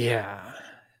 Yeah.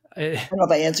 I don't know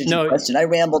if I answered your question. I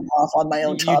rambled off on my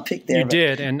own topic there. You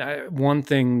did. And one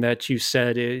thing that you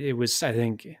said, it was, I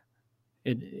think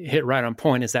it hit right on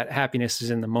point, is that happiness is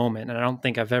in the moment. And I don't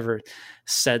think I've ever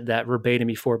said that verbatim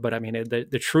before, but I mean,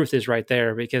 the truth is right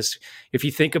there, because if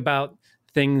you think about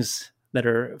things that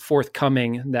are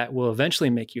forthcoming that will eventually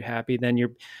make you happy, then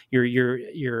you're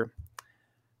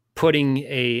putting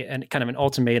a kind of an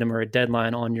ultimatum or a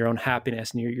deadline on your own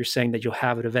happiness, and you're saying that you'll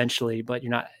have it eventually, but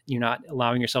you're not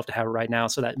allowing yourself to have it right now.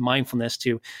 So that mindfulness,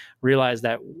 to realize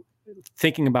that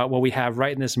thinking about what we have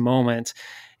right in this moment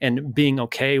and being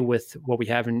okay with what we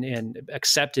have and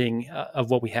accepting of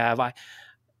what we have,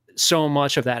 so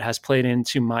much of that has played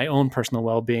into my own personal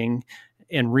well-being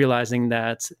and realizing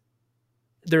that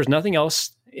there's nothing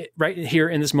else right here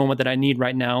in this moment that I need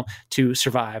right now to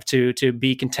survive, to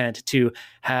be content, to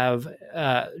have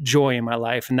joy in my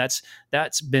life. And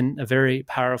that's been a very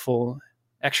powerful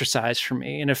exercise for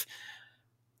me. And if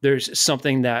there's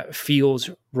something that feels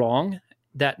wrong,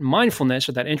 that mindfulness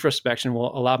or that introspection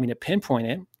will allow me to pinpoint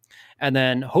it and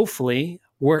then hopefully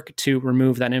work to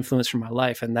remove that influence from my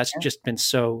life. And that's just been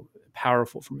so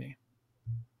powerful for me.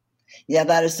 Yeah,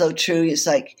 that is so true. It's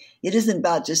like, it isn't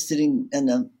about just sitting in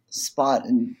a spot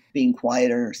and being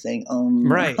quiet or saying,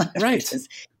 right.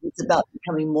 It's about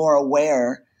becoming more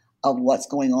aware of what's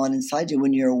going on inside you.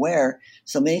 When you're aware,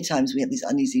 so many times we have these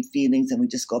uneasy feelings and we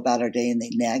just go about our day and they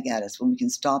nag at us. When we can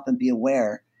stop and be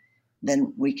aware,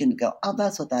 then we can go, oh,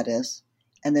 that's what that is.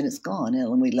 And then it's gone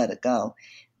and we let it go.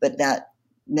 But that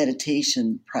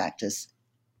meditation practice,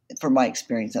 from my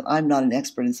experience, and I'm not an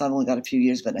expert, and so I've only got a few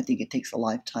years, but I think it takes a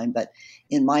lifetime. But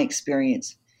in my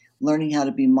experience, learning how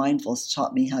to be mindful has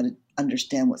taught me how to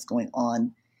understand what's going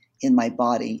on in my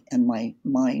body and my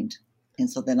mind. And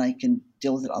so then I can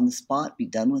deal with it on the spot, be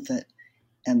done with it,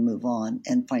 and move on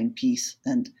and find peace.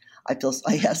 And I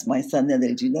asked my son the other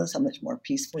day, do you notice how much more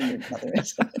peaceful your mother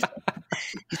is?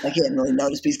 He's like, he hadn't really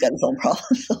noticed, but he's got his own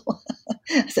problems. So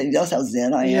I said, you notice how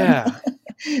zen I am?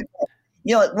 Yeah.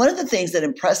 You know, one of the things that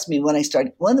impressed me when I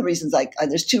started, one of the reasons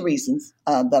there's two reasons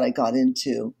that I got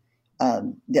into,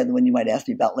 the other one you might ask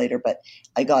me about later, but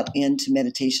I got into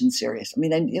meditation serious. I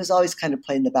mean, it was always kind of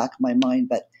playing in the back of my mind,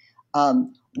 but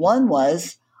one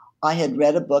was I had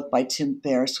read a book by Tim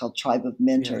Ferriss called Tribe of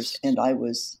Mentors, and I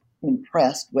was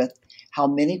impressed with how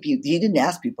many people, he didn't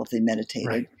ask people if they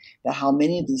meditated, but how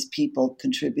many of these people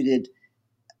contributed.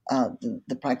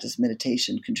 The practice of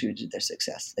meditation contributed to their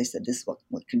success. They said, this is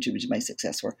what contributed to my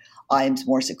success, or I am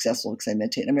more successful because I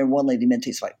meditate. I remember one lady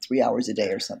meditates for like 3 hours a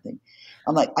day or something.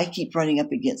 I'm like, I keep running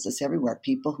up against this everywhere.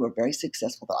 People who are very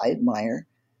successful that I admire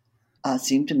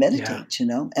seem to meditate, you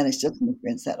know, and I still can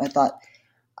experience that. And I thought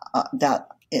that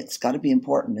it's got to be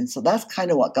important. And so that's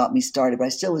kind of what got me started, but I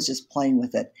still was just playing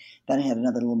with it. Then I had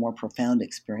another little more profound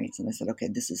experience. And I said, okay,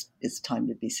 it's time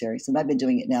to be serious. And I've been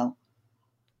doing it now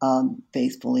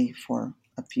faithfully for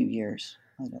a few years.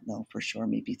 I don't know for sure,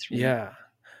 maybe 3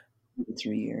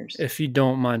 years. If you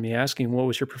don't mind me asking, what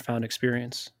was your profound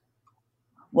experience?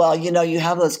 Well, you know, you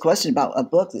have this question about a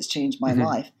book that's changed my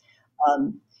life.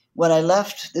 When I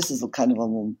left, this is kind of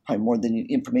probably more than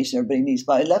information everybody needs,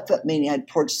 but I left that meeting, I'd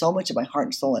poured so much of my heart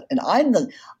and soul in. And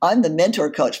I'm the mentor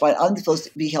coach, right? I'm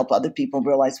supposed to help other people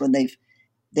realize when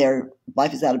their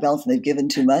life is out of balance and they've given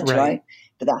too much, right?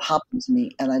 But that happened to me,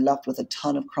 and I left with a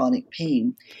ton of chronic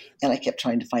pain, and I kept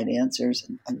trying to find answers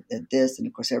and this, and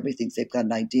of course everybody thinks they've got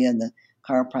an idea, and the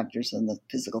chiropractors and the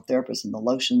physical therapists and the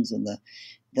lotions and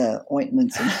the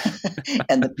ointments and,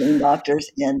 and the pain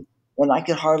doctors, and when I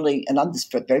could hardly, and I'm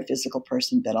just a very physical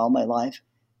person, been all my life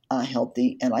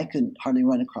healthy, and I couldn't hardly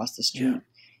run across the street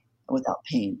without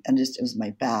pain, and just it was my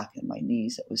back and my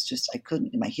knees, it was just I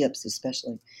couldn't, my hips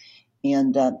especially.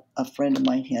 And a friend of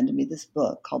mine handed me this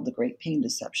book called The Great Pain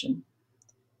Deception.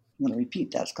 I'm going to repeat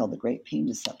that. It's called The Great Pain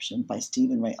Deception by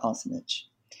Stephen Ray Osnich.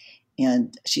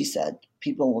 And she said,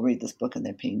 people will read this book and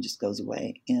their pain just goes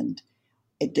away. And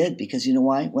it did, because you know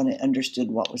why? When I understood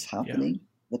what was happening,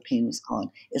 the pain was gone.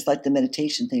 It's like the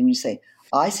meditation thing. When you say,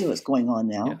 I see what's going on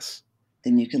now,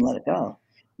 then you can let it go.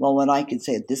 Well, when I could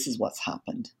say, this is what's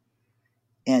happened,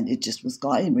 and it just was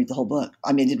gone. I didn't read the whole book.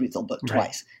 I mean, I did read the whole book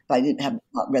twice, but I didn't have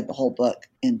not read the whole book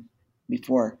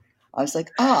before. I was like,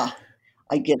 I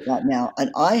get that now. And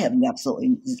I have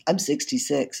I'm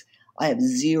 66. I have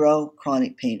zero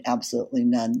chronic pain, absolutely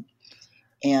none.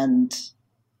 And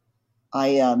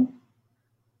I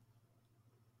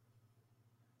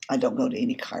don't go to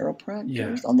any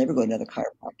chiropractors. I'll never go to another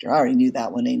chiropractor. I already knew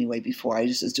that one anyway before. I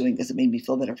just was doing it because it made me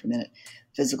feel better for a minute.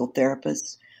 Physical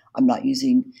therapists. I'm not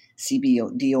using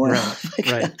CBD oil.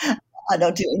 I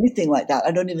don't do anything like that.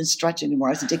 I don't even stretch anymore.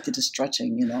 I was addicted to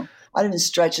stretching, you know. I don't even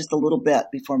stretch just a little bit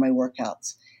before my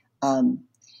workouts.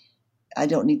 I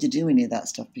don't need to do any of that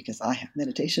stuff because I have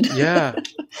meditation. Yeah.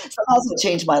 So that's what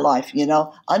changed my life, you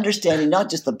know, understanding not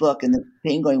just the book and the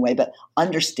pain going away, but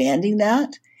understanding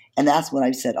that. And that's when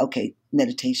I said, okay,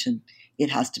 meditation, it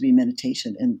has to be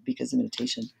meditation. And because of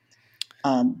meditation,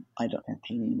 I don't have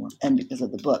pain anymore. And because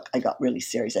of the book, I got really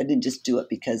serious. I didn't just do it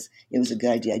because it was a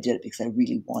good idea. I did it because I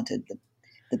really wanted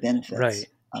the benefits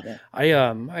of it.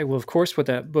 I will, of course, put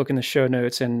that book in the show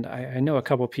notes. And I know a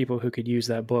couple of people who could use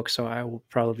that book, so I will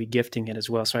probably be gifting it as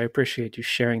well. So I appreciate you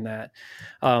sharing that.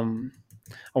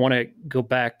 I want to go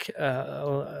back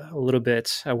a little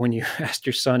bit when you asked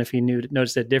your son if he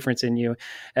noticed that difference in you.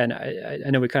 And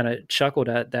I know we kind of chuckled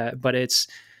at that, but it's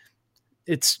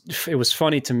it was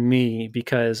funny to me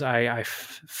because I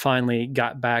finally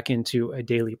got back into a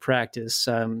daily practice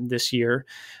this year,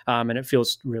 and it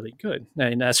feels really good.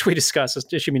 And as we discussed,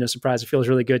 it should be no surprise, it feels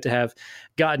really good to have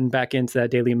gotten back into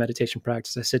that daily meditation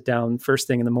practice. I sit down first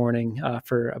thing in the morning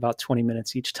for about 20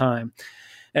 minutes each time.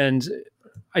 And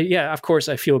of course,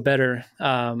 I feel better.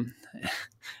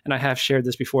 And I have shared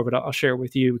this before, but I'll share it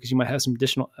with you because you might have some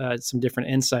different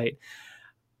insight.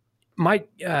 My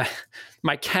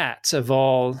cat of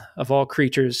all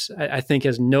creatures, I think,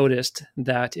 has noticed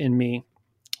that in me.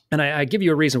 And I give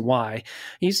you a reason why.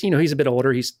 He's a bit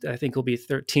older. I think he'll be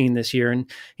 13 this year, and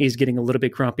he's getting a little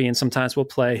bit grumpy. And sometimes we'll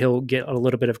play. He'll get a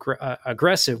little bit of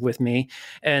aggressive with me.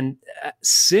 And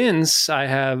since I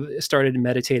have started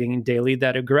meditating daily,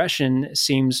 that aggression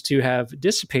seems to have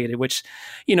dissipated. Which,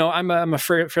 I'm a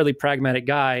fairly pragmatic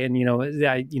guy, and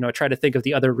I try to think of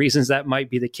the other reasons that might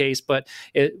be the case. But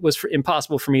it was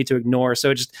impossible for me to ignore.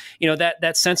 So just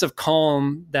that sense of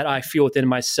calm that I feel within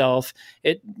myself,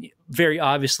 it very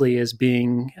obviously is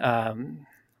being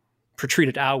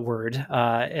protruted outward.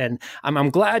 And I'm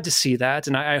glad to see that.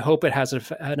 And I hope it has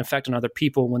an effect on other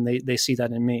people when they see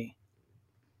that in me.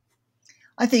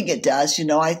 I think it does.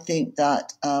 I think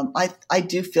that I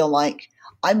do feel like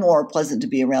I'm more pleasant to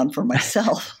be around for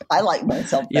myself. I like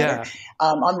myself better. Yeah.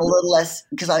 I'm a little less,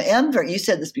 because I am you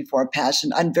said this before,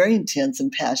 passionate. I'm very intense and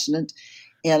passionate.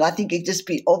 And I think it just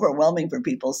be overwhelming for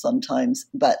people sometimes.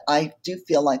 But I do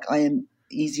feel like I am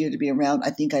easier to be around. I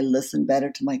think I listen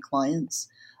better to my clients.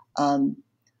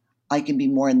 I can be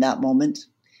more in that moment.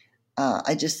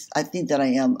 I think that I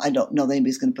am. I don't know that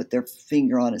anybody's going to put their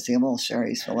finger on it and say, well,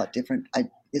 Sherry's a lot different.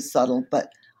 It's subtle, but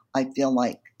I feel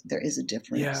like there is a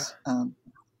difference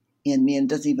in me. And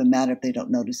it doesn't even matter if they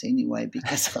don't notice anyway,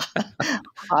 because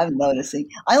I'm noticing.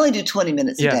 I only do 20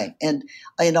 minutes a day. And,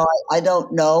 I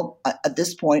don't know at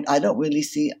this point, I don't really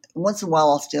see, once in a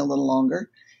while I'll stay a little longer.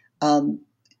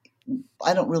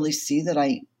 I don't really see that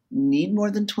I need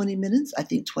more than 20 minutes. I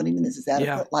think 20 minutes is adequate.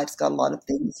 Yeah. Life's got a lot of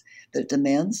things that it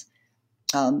demands.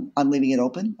 I'm leaving it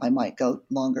open. I might go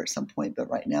longer at some point, but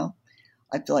right now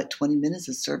I feel like 20 minutes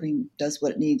of serving does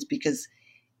what it needs, because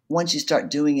once you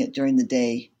start doing it during the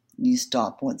day, you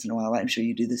stop once in a while. Right? I'm sure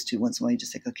you do this too. Once in a while, you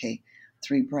just think, okay,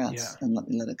 3 breaths and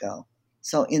let it go.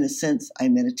 So in a sense, I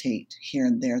meditate here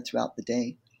and there throughout the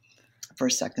day for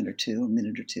a second or two, a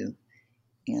minute or two.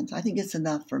 And I think it's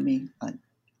enough for me. I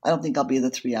don't think I'll be the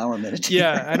 3-hour meditator.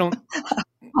 Yeah, I don't.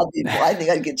 I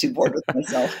think I'd get too bored with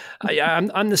myself.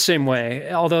 I'm the same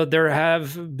way. Although there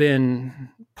have been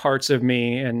parts of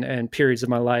me and periods of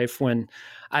my life when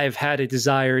I've had a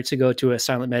desire to go to a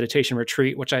silent meditation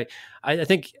retreat, which I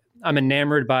think I'm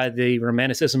enamored by the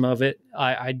romanticism of it.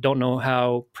 I don't know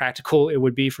how practical it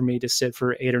would be for me to sit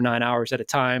for 8 or 9 hours at a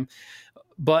time,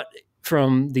 but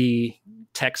from the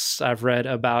texts I've read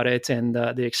about it and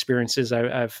the experiences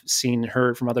I've seen and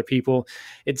heard from other people,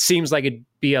 it seems like it'd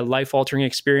be a life-altering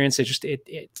experience.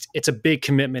 It's a big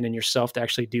commitment in yourself to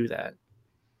actually do that.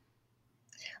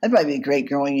 That'd probably be a great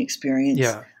growing experience.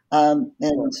 Yeah. And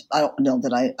I don't know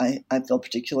that I feel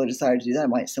particular desire to do that. I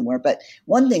might somewhere. But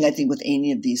one thing I think with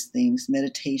any of these things,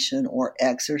 meditation or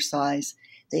exercise,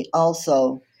 they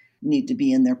also need to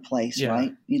be in their place,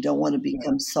 right? You don't want to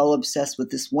become so obsessed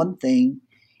with this one thing.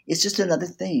 It's just another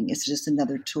thing. It's just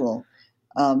another tool.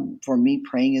 For me,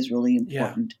 praying is really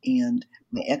important, and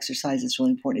my exercise is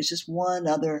really important. It's just one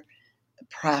other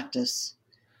practice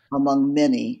among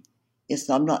many.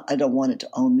 I don't want it to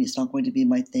own me. It's not going to be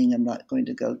my thing. I'm not going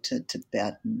to go to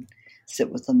Tibet and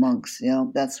sit with the monks.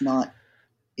 That's not.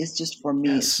 It's just for me.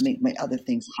 Yes. It's to make my other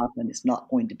things happen. It's not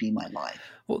going to be my life.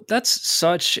 Well, that's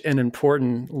such an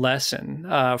important lesson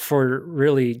for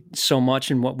really so much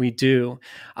in what we do.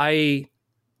 I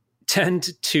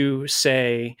tend to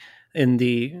say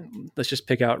let's just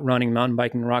pick out running, mountain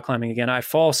biking, and rock climbing again, I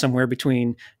fall somewhere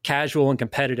between casual and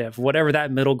competitive, whatever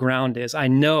that middle ground is. I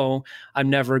know I'm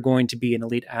never going to be an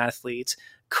elite athlete.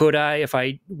 Could I, if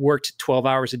I worked 12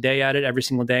 hours a day at it every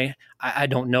single day? I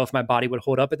don't know if my body would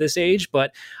hold up at this age,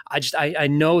 but I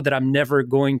know that I'm never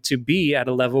going to be at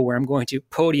a level where I'm going to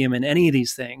podium in any of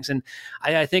these things. And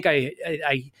I think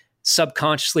I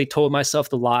subconsciously told myself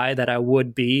the lie that I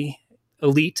would be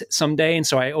elite someday. And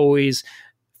so I always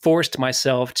forced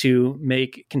myself to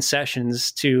make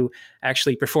concessions to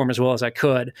actually perform as well as I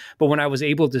could. But when I was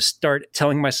able to start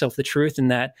telling myself the truth and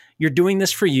that you're doing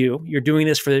this for you're doing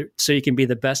this so you can be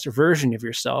the best version of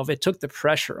yourself, it took the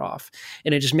pressure off.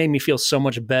 And it just made me feel so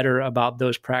much better about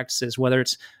those practices, whether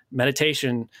it's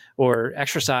meditation or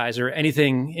exercise or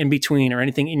anything in between or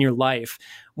anything in your life,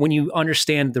 when you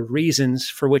understand the reasons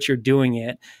for which you're doing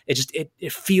it,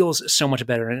 it feels so much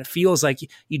better. And it feels like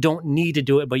you don't need to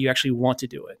do it, but you actually want to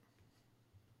do it.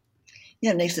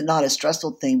 Yeah, it makes it not a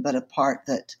stressful thing, but a part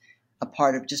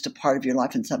of your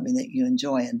life and something that you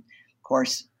enjoy. And of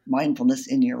course, mindfulness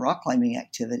in your rock climbing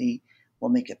activity will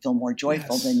make it feel more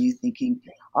joyful than you thinking,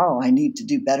 oh, I need to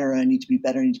do better. I need to be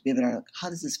better. I need to be better. How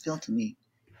does this feel to me?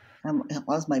 How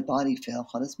does my body feel?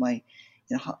 How does my,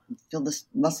 feel the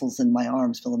muscles in my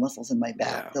arms, feel the muscles in my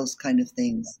back, those kind of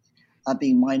things.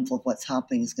 Being mindful of what's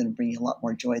happening is going to bring you a lot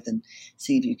more joy than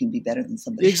see if you can be better than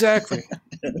somebody. Exactly.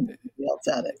 Better than somebody else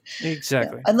at it.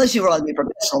 Exactly. Yeah. Unless you were on the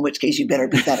professional, in which case you better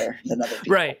be better than other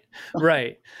people. Right.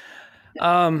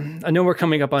 I know we're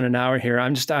coming up on an hour here.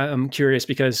 I'm curious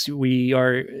because we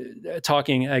are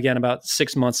talking again about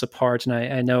 6 months apart, and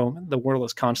I know the world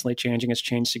is constantly changing. It's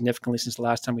changed significantly since the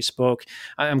last time we spoke.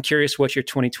 I'm curious what your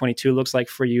 2022 looks like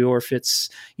for you, or if it's,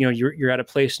 you're at a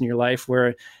place in your life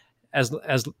where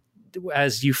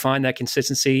as you find that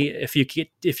consistency, if you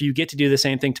get to do the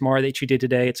same thing tomorrow that you did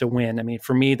today, it's a win. I mean,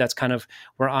 for me, that's kind of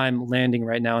where I'm landing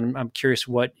right now. And I'm curious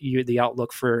what the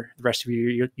outlook for the rest of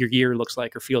your year looks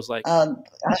like or feels like. I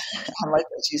like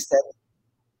what you said.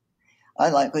 I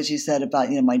like what you said about,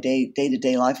 my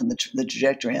day-to-day life and the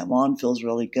trajectory I'm on feels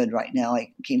really good right now.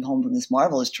 I came home from this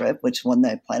marvelous trip, which one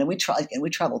that I planned, and we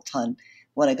traveled a ton.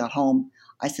 When I got home,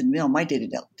 I said, my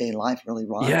day-to-day life really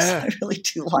rocks. Yeah. I really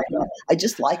do like it. I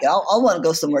just like it. I'll want to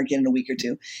go somewhere again in a week or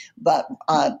two. But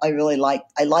I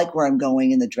like where I'm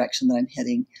going and the direction that I'm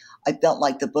heading. I felt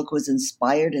like the book was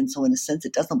inspired. And so in a sense,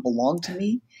 it doesn't belong to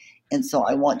me. And so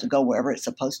I want to go wherever it's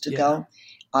supposed to go.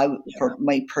 For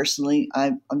me personally,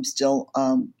 I'm still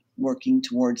working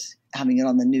towards having it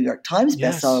on the New York Times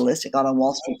bestseller list. It got on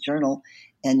Wall Street Journal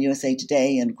and USA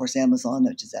Today and, of course, Amazon,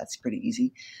 that's pretty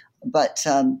easy. But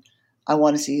I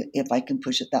want to see if I can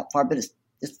push it that far, but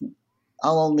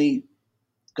I'll only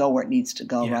go where it needs to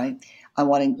go, right? I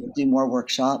want to do more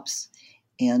workshops,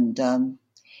 and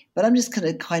but I'm just going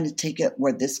to kind of take it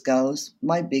where this goes.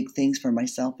 My big things for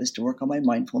myself is to work on my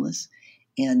mindfulness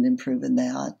and improve in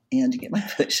that, and to get my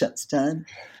push-ups done,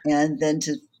 and then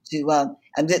to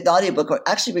and the audiobook. I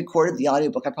actually recorded the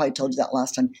audiobook. I probably told you that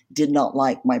last time. Did not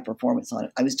like my performance on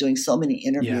it. I was doing so many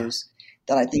interviews.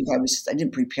 That I think I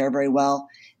didn't prepare very well.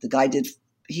 The guy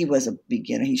he was a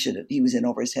beginner. He was in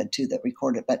over his head too that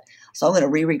recorded. But so I'm going to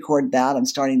re-record that. I'm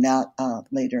starting that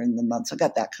later in the month. So I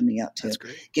got that coming out too. That's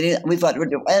great.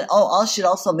 I should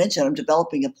also mention I'm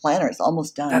developing a planner. It's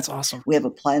almost done. That's awesome. We have a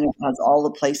planner that has all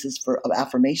the places for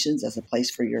affirmations as a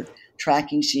place for your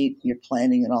tracking sheet, your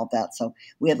planning and all that. So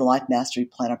we have the Life Mastery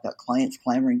Planner. I've got clients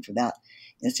clamoring for that.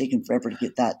 It's taken forever to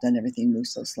get that done. Everything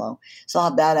moves so slow. So I'll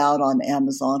have that out on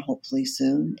Amazon hopefully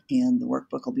soon. And the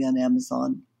workbook will be on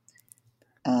Amazon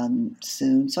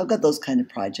soon. So I've got those kind of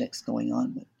projects going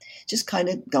on. But just kind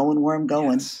of going where I'm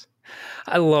going. Yes.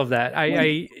 I love that.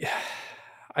 I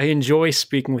enjoy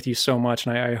speaking with you so much.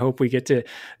 And I hope we get to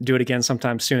do it again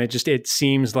sometime soon. It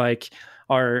seems like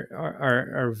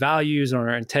our values or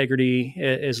our integrity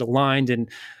is aligned,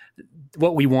 and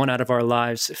what we want out of our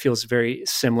lives feels very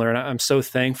similar. And I'm so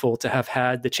thankful to have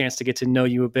had the chance to get to know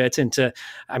you a bit, and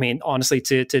honestly,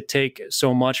 to take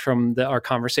so much from our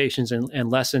conversations and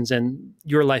lessons and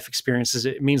your life experiences.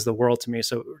 It means the world to me.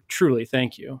 So truly,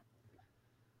 thank you.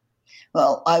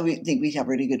 Well, I think we have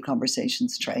really good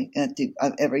conversations, Trey. And I think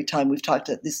every time we've talked,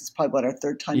 this is probably about our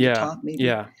third time to talk, maybe.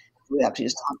 Yeah. We have to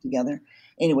just talk together.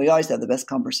 Anyway, we always have the best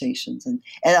conversations. And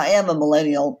I am a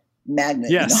millennial magnet.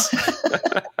 Yes.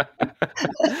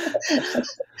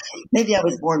 Maybe I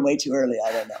was born way too early.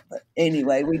 I don't know. But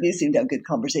anyway, we do seem to have good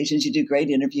conversations. You do great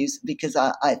interviews because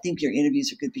I think your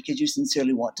interviews are good because you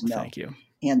sincerely want to know. Thank you.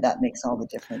 And that makes all the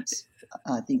difference,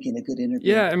 I think, in a good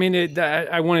interview. Yeah.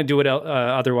 I want to do it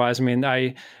otherwise.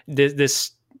 I'm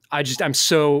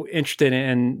so interested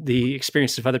in the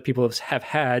experiences of other people have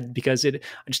had, because it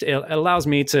allows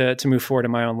me to move forward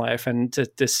in my own life and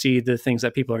to see the things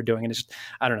that people are doing. And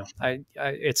I don't know.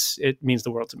 It means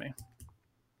the world to me.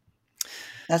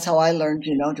 That's how I learned,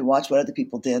 to watch what other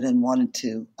people did and wanted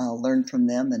to learn from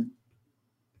them. And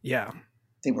yeah,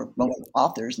 they were both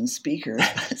authors and speakers,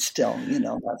 but still,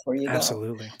 that's where you go.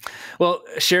 Absolutely. Well,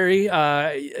 Sherry,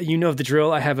 you know the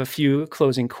drill. I have a few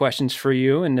closing questions for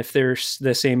you. And if they're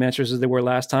the same answers as they were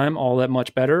last time, all that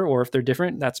much better. Or if they're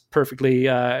different, that's perfectly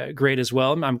great as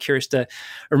well. I'm curious to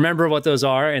remember what those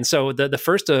are. And so the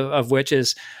first of which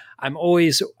is, I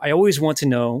always want to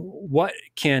know, what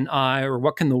can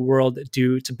the world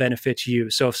do to benefit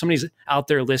you? So if somebody's out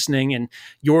there listening and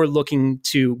you're looking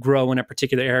to grow in a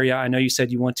particular area, I know you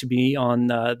said you want to be on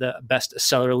the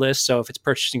bestseller list. So if it's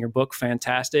purchasing your book,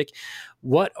 fantastic.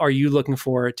 What are you looking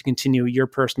for to continue your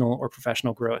personal or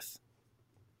professional growth?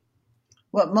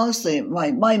 Well, mostly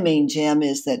my main jam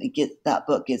is that that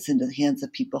book gets into the hands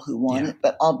of people who want it.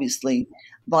 But obviously,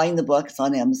 buying the book, it's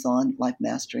on Amazon, Life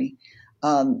Mastery.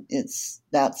 That's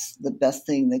the best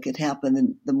thing that could happen.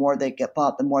 And the more they get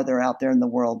bought, the more they're out there in the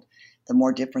world, the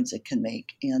more difference it can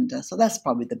make. And so that's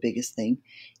probably the biggest thing.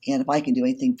 And if I can do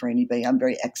anything for anybody, I'm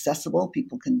very accessible.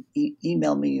 People can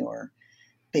email me or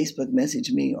Facebook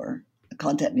message me or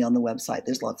contact me on the website.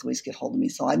 There's lots of ways to get hold of me.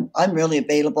 So I'm really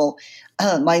available.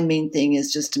 My main thing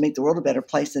is just to make the world a better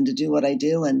place and to do what I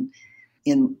do and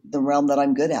in the realm that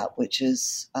I'm good at, which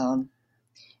is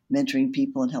mentoring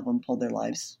people and help them pull their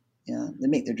lives. Yeah, they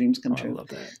make their dreams come true. I love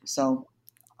that. So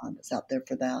it's out there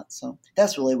for that. So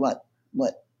that's really what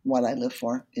I live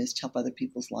for, is to help other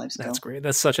people's lives go. That's great.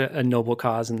 That's such a noble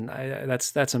cause, and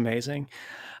that's amazing.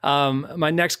 My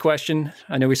next question,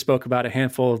 I know we spoke about a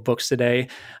handful of books today,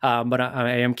 but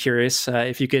I am curious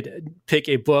if you could pick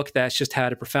a book that's just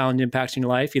had a profound impact in your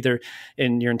life, either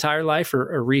in your entire life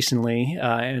or recently,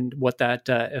 and what that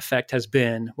effect has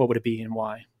been. What would it be and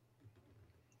why?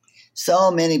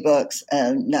 So many books,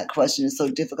 and that question is so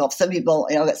difficult. Some people,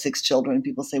 I've got 6 children, and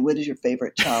people say, "What is your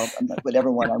favorite child?" I'm like,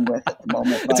 whatever one I'm with at the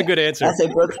moment. That's a good answer. I say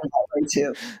books are that way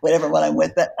too, whatever one I'm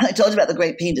with. But I told you about The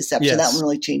Great Pain Deception. Yes. That one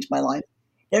really changed my life.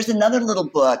 There's another little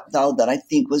book, though, that I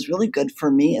think was really good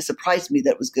for me. It surprised me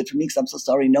that it was good for me because I'm supposed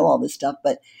to already know all this stuff.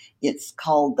 But it's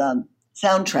called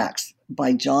Soundtracks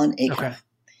by John Acuff. Okay.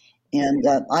 And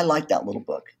I like that little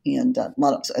book. And have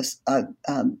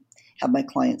my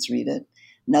clients read it.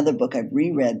 Another book I've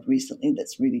reread recently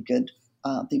that's really good,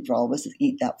 I think for all of us, is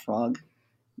Eat That Frog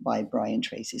by Brian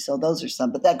Tracy. So those are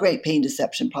some. But that Great Pain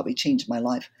Deception probably changed my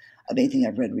life of anything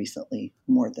I've read recently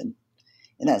more than,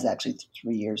 and that's actually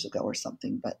 3 years ago or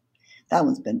something. But that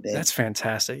one's been big. That's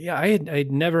fantastic. Yeah,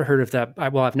 I'd never heard of that.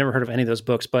 I've never heard of any of those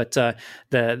books, but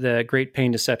the Great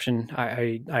Pain Deception,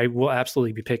 I will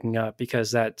absolutely be picking up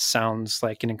because that sounds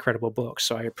like an incredible book.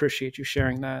 So I appreciate you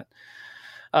sharing that.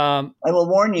 I will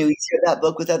warn you share that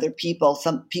book with other people.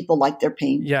 Some people like their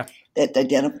pain. Yeah. That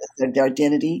identify their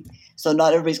identity. So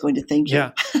not everybody's going to thank you.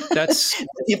 Yeah. That's if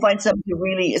you find somebody who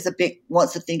really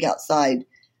wants to think outside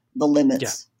the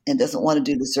limits and doesn't want to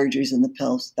do the surgeries and the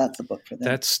pills, that's a book for them.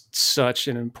 That's such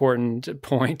an important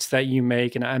point that you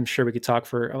make. And I'm sure we could talk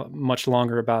for much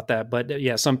longer about that. But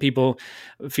yeah, some people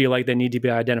feel like they need to be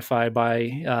identified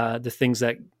by the things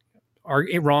that are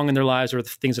wrong in their lives or the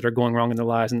things that are going wrong in their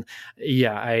lives. And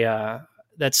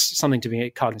that's something to be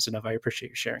cognizant of. I appreciate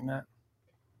you sharing that.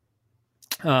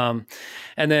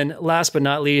 And then last but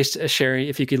not least, Sherry,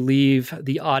 if you could leave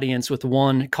the audience with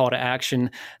one call to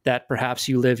action that perhaps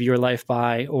you live your life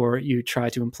by, or you try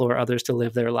to implore others to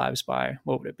live their lives by,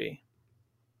 what would it be?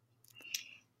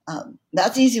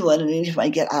 That's an easy one. And if I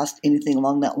get asked anything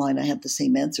along that line, I have the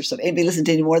same answer. So if anybody listens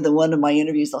to any more than one of my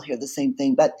interviews, they'll hear the same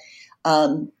thing. But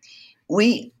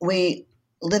we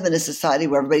live in a society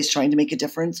where everybody's trying to make a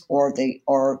difference, or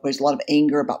there's a lot of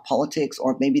anger about politics,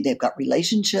 or maybe they've got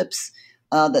relationships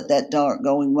that aren't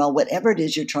going well. Whatever it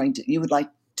is you would like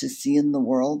to see in the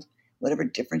world, whatever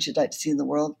difference you'd like to see in the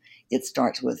world, it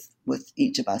starts with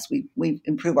each of us. We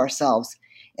improve ourselves,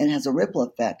 and it has a ripple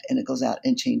effect, and it goes out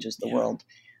and changes the world.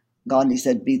 Gandhi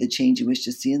said, "Be the change you wish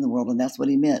to see in the world," and that's what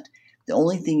he meant. The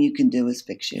only thing you can do is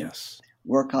fix you,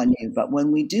 work on you. But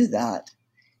when we do that,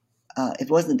 if it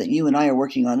wasn't that you and I are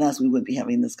working on us, we wouldn't be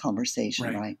having this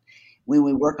conversation, right? When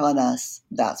we work on us,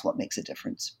 that's what makes a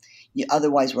difference.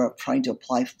 Otherwise, we're trying to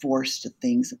apply force to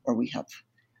things where we have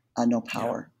no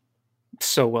power. Yeah.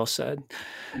 So well said.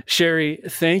 Sherry,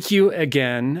 thank you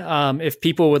again. If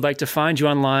people would like to find you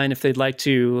online, if they'd like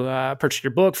to purchase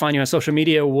your book, find you on social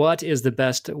media, what is the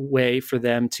best way for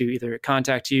them to either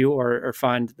contact you or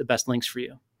find the best links for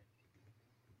you?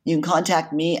 You can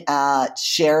contact me at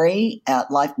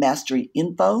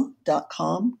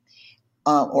sherry@lifemasteryinfo.com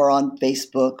or on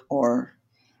Facebook, or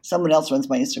someone else runs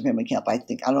my Instagram account. But I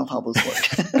don't know how those work.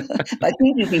 But I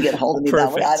think you can get a hold of me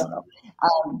that way. I don't know.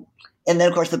 And then,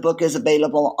 of course, the book is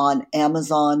available on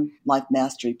Amazon, Life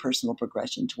Mastery, Personal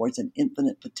Progression Towards an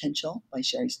Infinite Potential by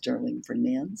Sherry Sterling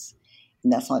Fernandez.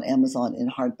 And that's on Amazon in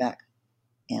hardback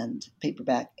and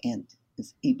paperback, and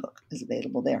his ebook is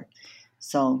available there.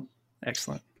 So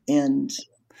excellent. And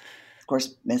of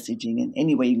course, messaging and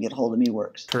any way you can get a hold of me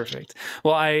works. Perfect.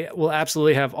 Well, I will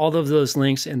absolutely have all of those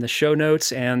links in the show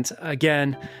notes. And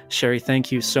again, Sherry, thank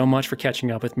you so much for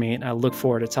catching up with me. And I look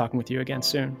forward to talking with you again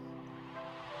soon.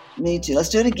 Me too. Let's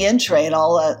do it again, Trey, and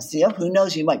I'll see. Who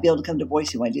knows? You might be able to come to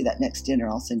Boise when I do that next dinner.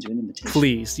 I'll send you an invitation.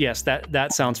 Please. Yes,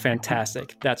 that sounds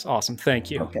fantastic. That's awesome. Thank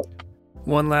you. Okay.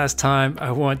 One last time,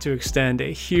 I want to extend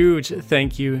a huge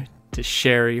thank you to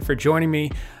Sherry for joining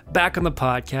me back on the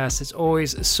podcast. It's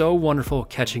always so wonderful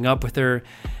catching up with her,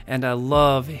 and I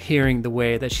love hearing the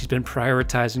way that she's been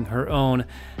prioritizing her own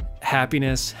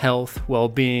happiness, health,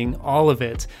 well-being, all of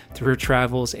it through her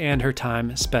travels and her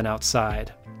time spent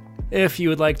outside. If you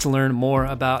would like to learn more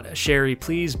about Sherry,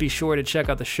 please be sure to check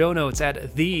out the show notes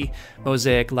at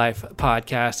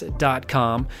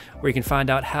themosaiclifepodcast.com, where you can find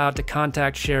out how to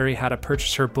contact Sherry, how to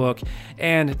purchase her book,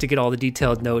 and to get all the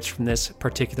detailed notes from this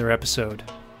particular episode.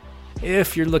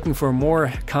 If you're looking for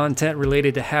more content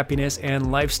related to happiness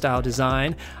and lifestyle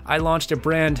design, I launched a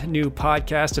brand new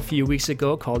podcast a few weeks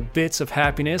ago called Bits of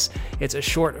Happiness. It's a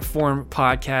short form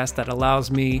podcast that allows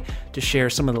me to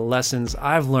share some of the lessons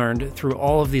I've learned through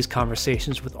all of these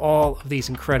conversations with all of these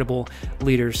incredible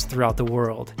leaders throughout the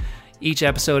world. Each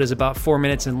episode is about 4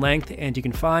 minutes in length, and you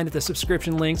can find the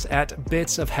subscription links at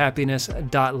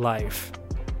bitsofhappiness.life.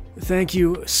 Thank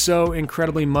you so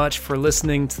incredibly much for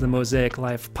listening to the Mosaic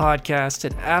Life podcast.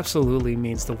 It absolutely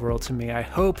means the world to me. I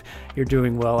hope you're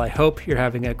doing well. I hope you're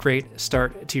having a great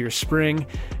start to your spring.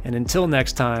 And until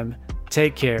next time,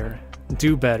 take care,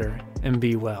 do better, and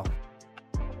be well.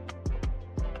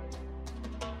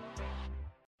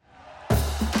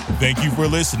 Thank you for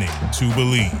listening to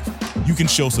Believe. You can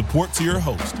show support to your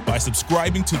host by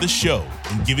subscribing to the show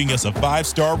and giving us a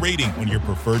 5-star rating on your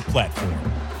preferred platform.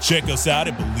 Check us out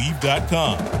at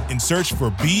Believe.com and search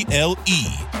for BLEAV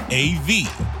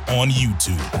on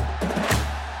YouTube.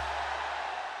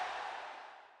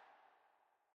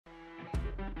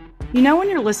 You know when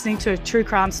you're listening to a true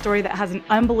crime story that has an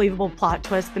unbelievable plot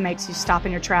twist that makes you stop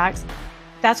in your tracks?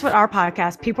 That's what our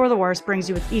podcast, People Are the Worst, brings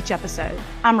you with each episode.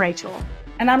 I'm Rachel.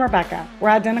 And I'm Rebecca. We're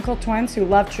identical twins who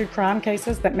love true crime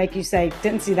cases that make you say,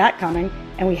 didn't see that coming,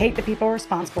 and we hate the people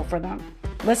responsible for them.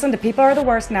 Listen to People Are the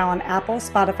Worst now on Apple,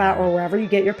 Spotify, or wherever you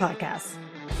get your podcasts.